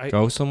 but I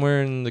Go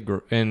somewhere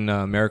in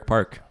Merrick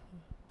Park.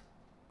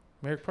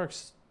 Merrick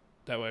Park's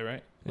that way,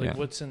 right? Like, Yeah.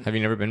 what's in? Have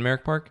you never been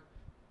Merrick Park?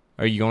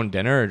 Are you going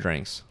dinner or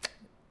drinks?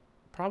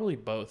 Probably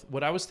both.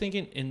 What I was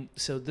thinking,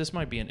 so this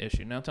might be an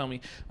issue. Now tell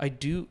me, I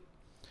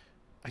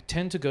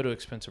tend to go to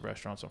expensive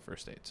restaurants on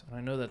first dates, and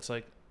I know that's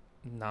like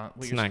not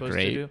what It's you're not supposed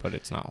great, to do. but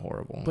it's not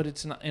horrible. But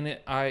it's not, and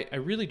I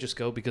really just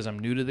go because I'm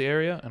new to the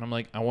area, and I'm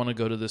like, I want to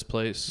go to this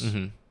place.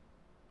 Mm-hmm.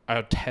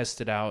 I'll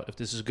test it out. If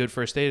this is a good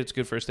first date, it's a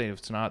good first date. If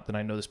it's not, then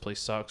I know this place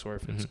sucks, or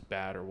if it's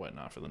bad or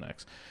whatnot for the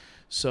next.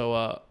 So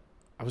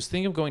I was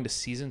thinking of going to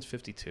Seasons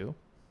 52.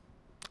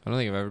 I don't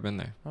think I've ever been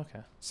there. Okay.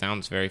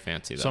 Sounds very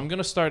fancy, though. So I'm going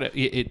to start at,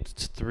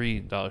 it's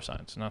 $3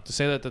 signs. Not to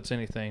say that that's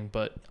anything,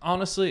 but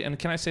honestly, and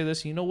can I say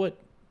this? You know what?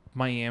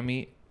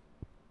 Miami,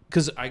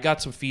 because I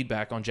got some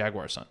feedback on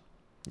Jaguar Sun.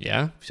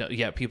 Yeah? So,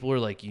 yeah, people were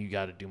like, you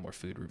got to do more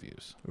food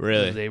reviews.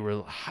 Really? They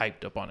were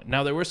hyped up on it.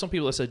 Now, there were some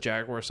people that said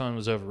Jaguar Sun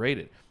was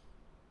overrated.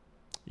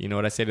 You know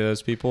what I say to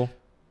those people?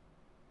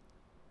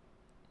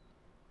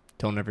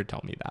 Don't ever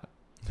tell me that.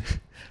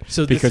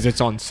 So Because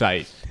it's on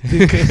site.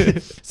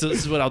 So this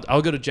is what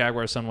I'll go to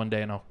Jaguar Sun one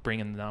day and I'll bring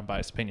in the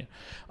non-biased opinion.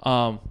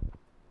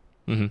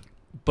 Mm-hmm.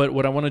 But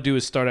what I want to do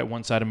is start at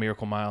one side of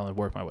Miracle Mile and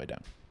work my way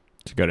down.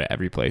 To go to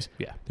every place.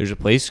 Yeah. There's a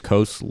place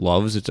Coast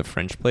loves. It's a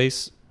French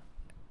place.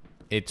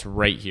 It's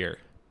right here.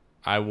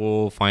 I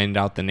will find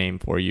out the name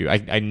for you.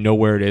 I know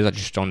where it is. I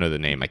just don't know the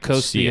name. I could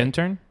Coast see the it.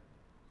 Intern?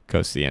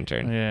 Coast the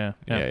Intern. Yeah.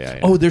 Yeah.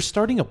 Oh, they're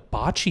starting a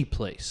bocce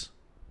place.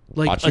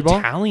 Like Bocce ball?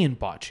 Italian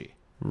bocce.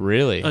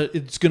 Really?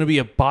 It's going to be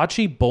a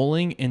bocce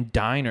bowling and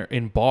diner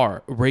and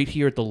bar right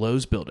here at the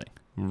Lowe's building.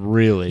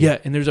 Really? Yeah,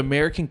 and there's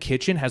American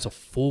Kitchen, has a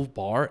full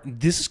bar.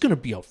 This is going to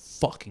be a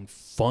fucking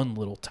fun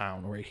little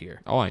town right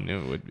here. Oh, I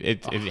knew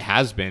it. It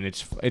has been.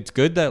 It's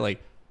good that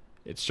like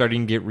it's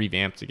starting to get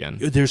revamped again.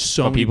 There's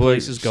so many people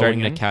places are starting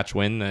going in. to catch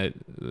wind that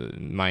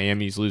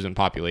Miami's losing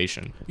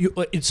population.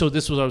 So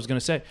this was what I was going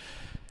to say.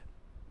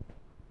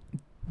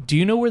 Do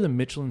you know where the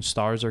Michelin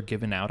stars are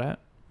given out at?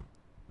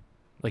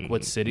 Like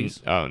what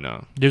cities? Oh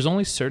no, There's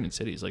only certain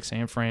cities like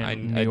San Fran, I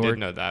New York. did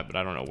know that, but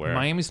I don't know where.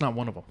 Miami's not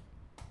one of them.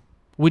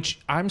 Which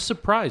I'm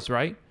surprised,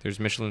 right? There's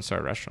Michelin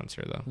Star restaurants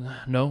here though.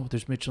 No,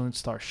 there's Michelin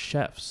star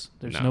chefs.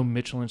 There's No. no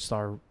Michelin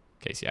star.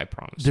 Casey, I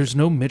promise. There's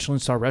no Michelin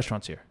star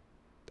restaurants here.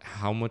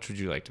 How much would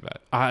you like to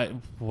bet?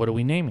 What are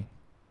we naming?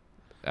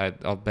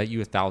 I'll bet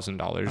you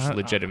 $1,000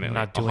 legitimately. I'm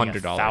not doing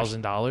 $100.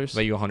 $1,000. I'll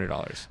bet you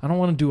 $100. I don't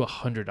want to do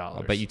 $100.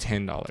 I'll bet you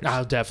 $10.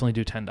 I'll definitely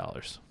do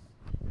 $10.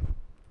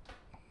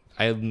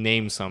 I'll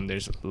name some.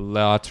 There's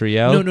La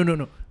Trielle.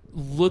 No.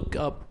 Look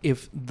up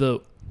if the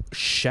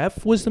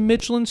chef was the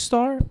Michelin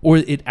star or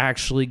it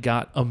actually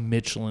got a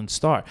Michelin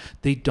star.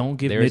 They don't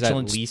give There's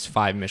Michelin. at least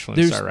 5 Michelin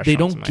Star restaurants They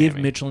don't in give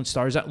Miami. Michelin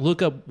stars.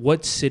 Look up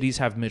what cities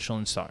have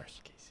Michelin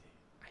stars.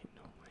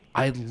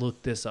 I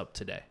looked this up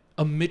today.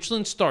 A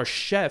Michelin star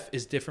chef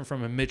is different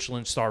from a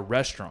Michelin star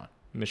restaurant.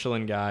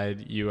 Michelin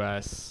Guide,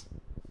 U.S.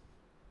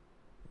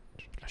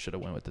 I should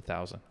have went with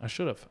 1,000. I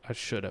should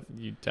have.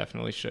 You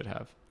definitely should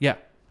have. Yeah.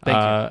 Thank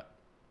you.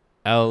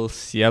 El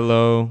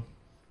Cielo,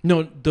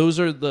 No, those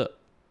are the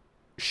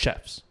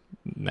chefs.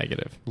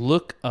 negative.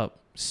 Look up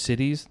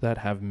cities that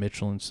have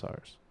Michelin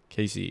stars.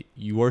 Casey,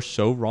 you are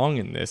so wrong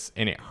in this,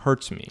 and it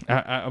hurts me.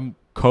 I'm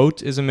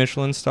Cote is a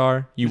Michelin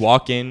star. You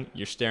walk in,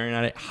 you're staring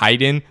at it.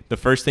 Haydn, the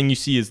first thing you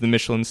see is the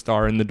Michelin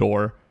star in the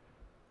door.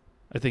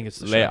 I think it's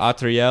the Le chef.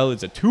 Atriel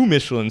is a 2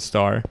 Michelin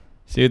star.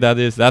 See what that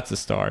is? That's a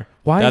star.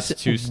 That's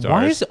 2 stars.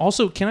 Why is it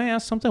also? Can I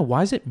ask something?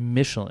 Why is it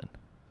Michelin?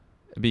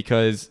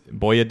 Because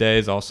Boyade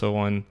is also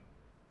one.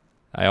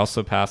 I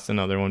also passed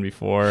another one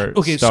before.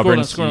 Okay,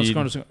 Stubborn scroll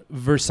down. Seed,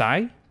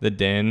 Versailles. The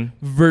Din.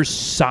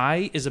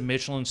 Versailles is a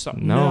Michelin star.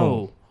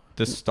 No.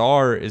 The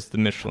star is the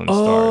Michelin stars.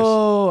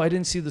 Oh, I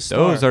didn't see the star.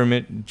 Those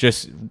are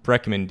just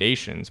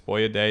recommendations.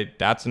 Boyade,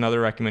 that's another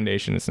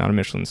recommendation. It's not a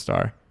Michelin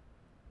star.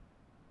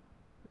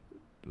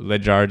 Le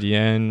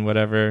Jardin,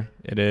 whatever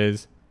it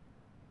is.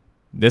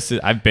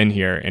 I've been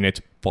here and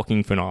it's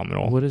fucking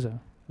phenomenal. What is that?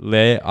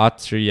 Le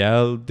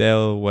Atriel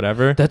del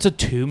whatever. That's a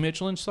 2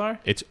 Michelin star?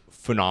 It's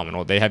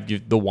phenomenal. They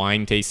have the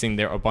wine tasting.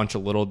 There are a bunch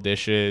of little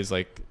dishes.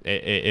 Like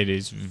it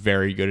is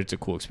very good. It's a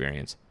cool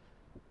experience.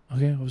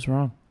 Okay, I was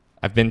wrong.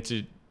 I've been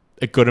to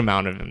a good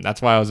amount of them. That's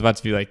why I was about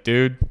to be like,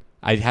 dude,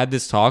 I had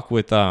this talk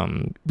with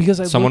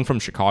Because someone from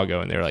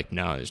Chicago, and they were like,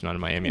 no, there's none in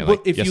Miami. I'm Well,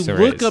 like, if yes, you there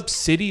look is. up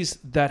cities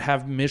that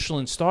have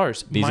Michelin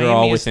stars, These Miami are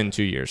all is- within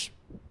 2 years.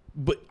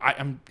 But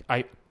I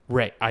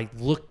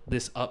looked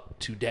this up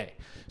today.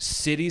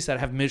 Cities that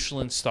have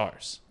Michelin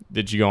stars.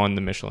 Did you go on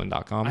the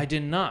Michelin.com? I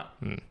did not.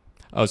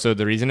 Oh, so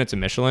the reason it's a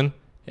Michelin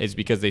is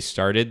because they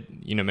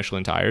started,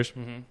 Michelin tires.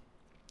 Mm-hmm.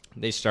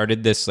 They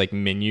started this like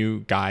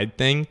menu guide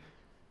thing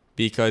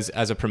because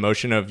as a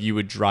promotion of you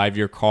would drive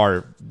your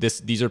car.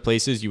 These are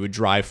places you would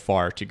drive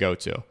far to go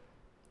to.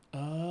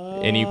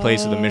 any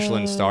place with a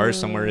Michelin Star,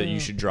 somewhere that you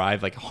should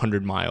drive like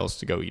 100 miles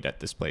to go eat at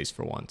this place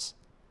for once.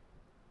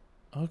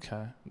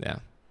 Okay. Yeah.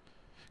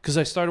 Because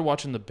I started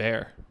watching The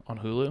Bear on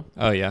Hulu.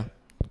 Oh yeah.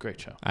 Great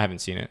show. I haven't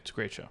seen it. It's a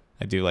great show.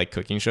 I do like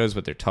cooking shows,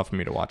 but they're tough for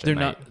me to watch at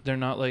night. They're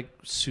not like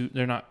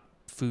they're not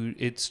food.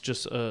 It's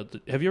just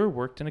have you ever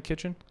worked in a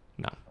kitchen?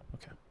 No.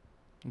 Okay.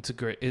 It's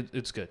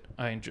it's good.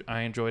 I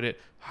enjoyed it.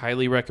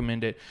 Highly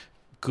recommend it.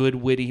 Good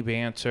witty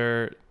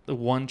banter. The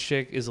one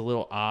chick is a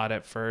little odd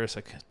at first.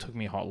 Like, it took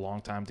me a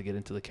long time to get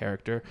into the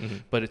character,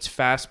 but it's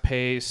fast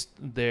paced.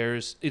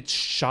 It's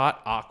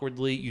shot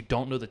awkwardly. You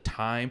don't know the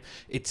time.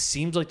 It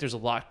seems like there's a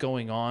lot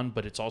going on,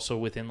 but it's also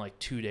within like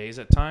 2 days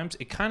at times.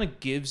 It kind of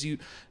gives you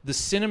the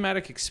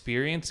cinematic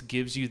experience,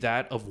 gives you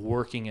that of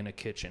working in a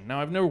kitchen.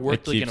 Now, I've never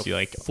worked like in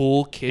a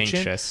full kitchen,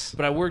 anxious.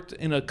 but I worked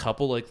in a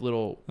couple like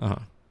little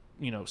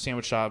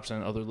sandwich shops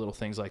and other little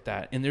things like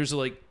that. And there's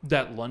like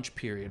that lunch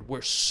period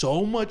where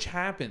so much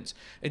happens,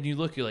 and you're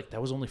like,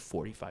 that was only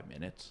 45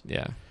 minutes.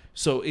 Yeah.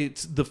 So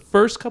it's the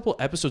first couple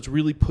episodes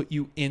really put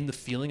you in the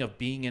feeling of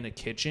being in a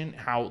kitchen,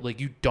 how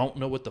like you don't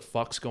know what the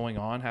fuck's going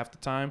on half the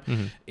time.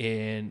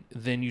 And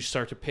then you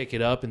start to pick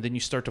it up, and then you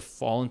start to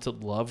fall into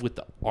love with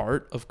the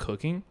art of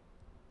cooking.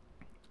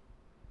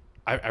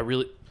 I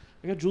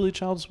got Julia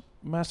Child's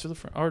Master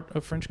of the Art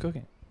of French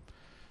Cooking.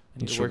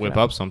 You should whip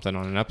up something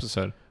on an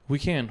episode. We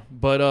can,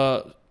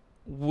 but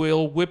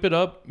we'll whip it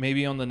up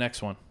maybe on the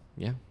next one.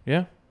 Yeah.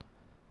 Yeah?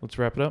 Let's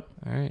wrap it up.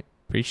 All right.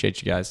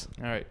 Appreciate you guys.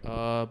 All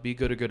right. Be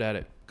good or good at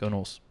it. Go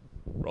Noles.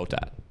 Roll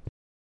Tide.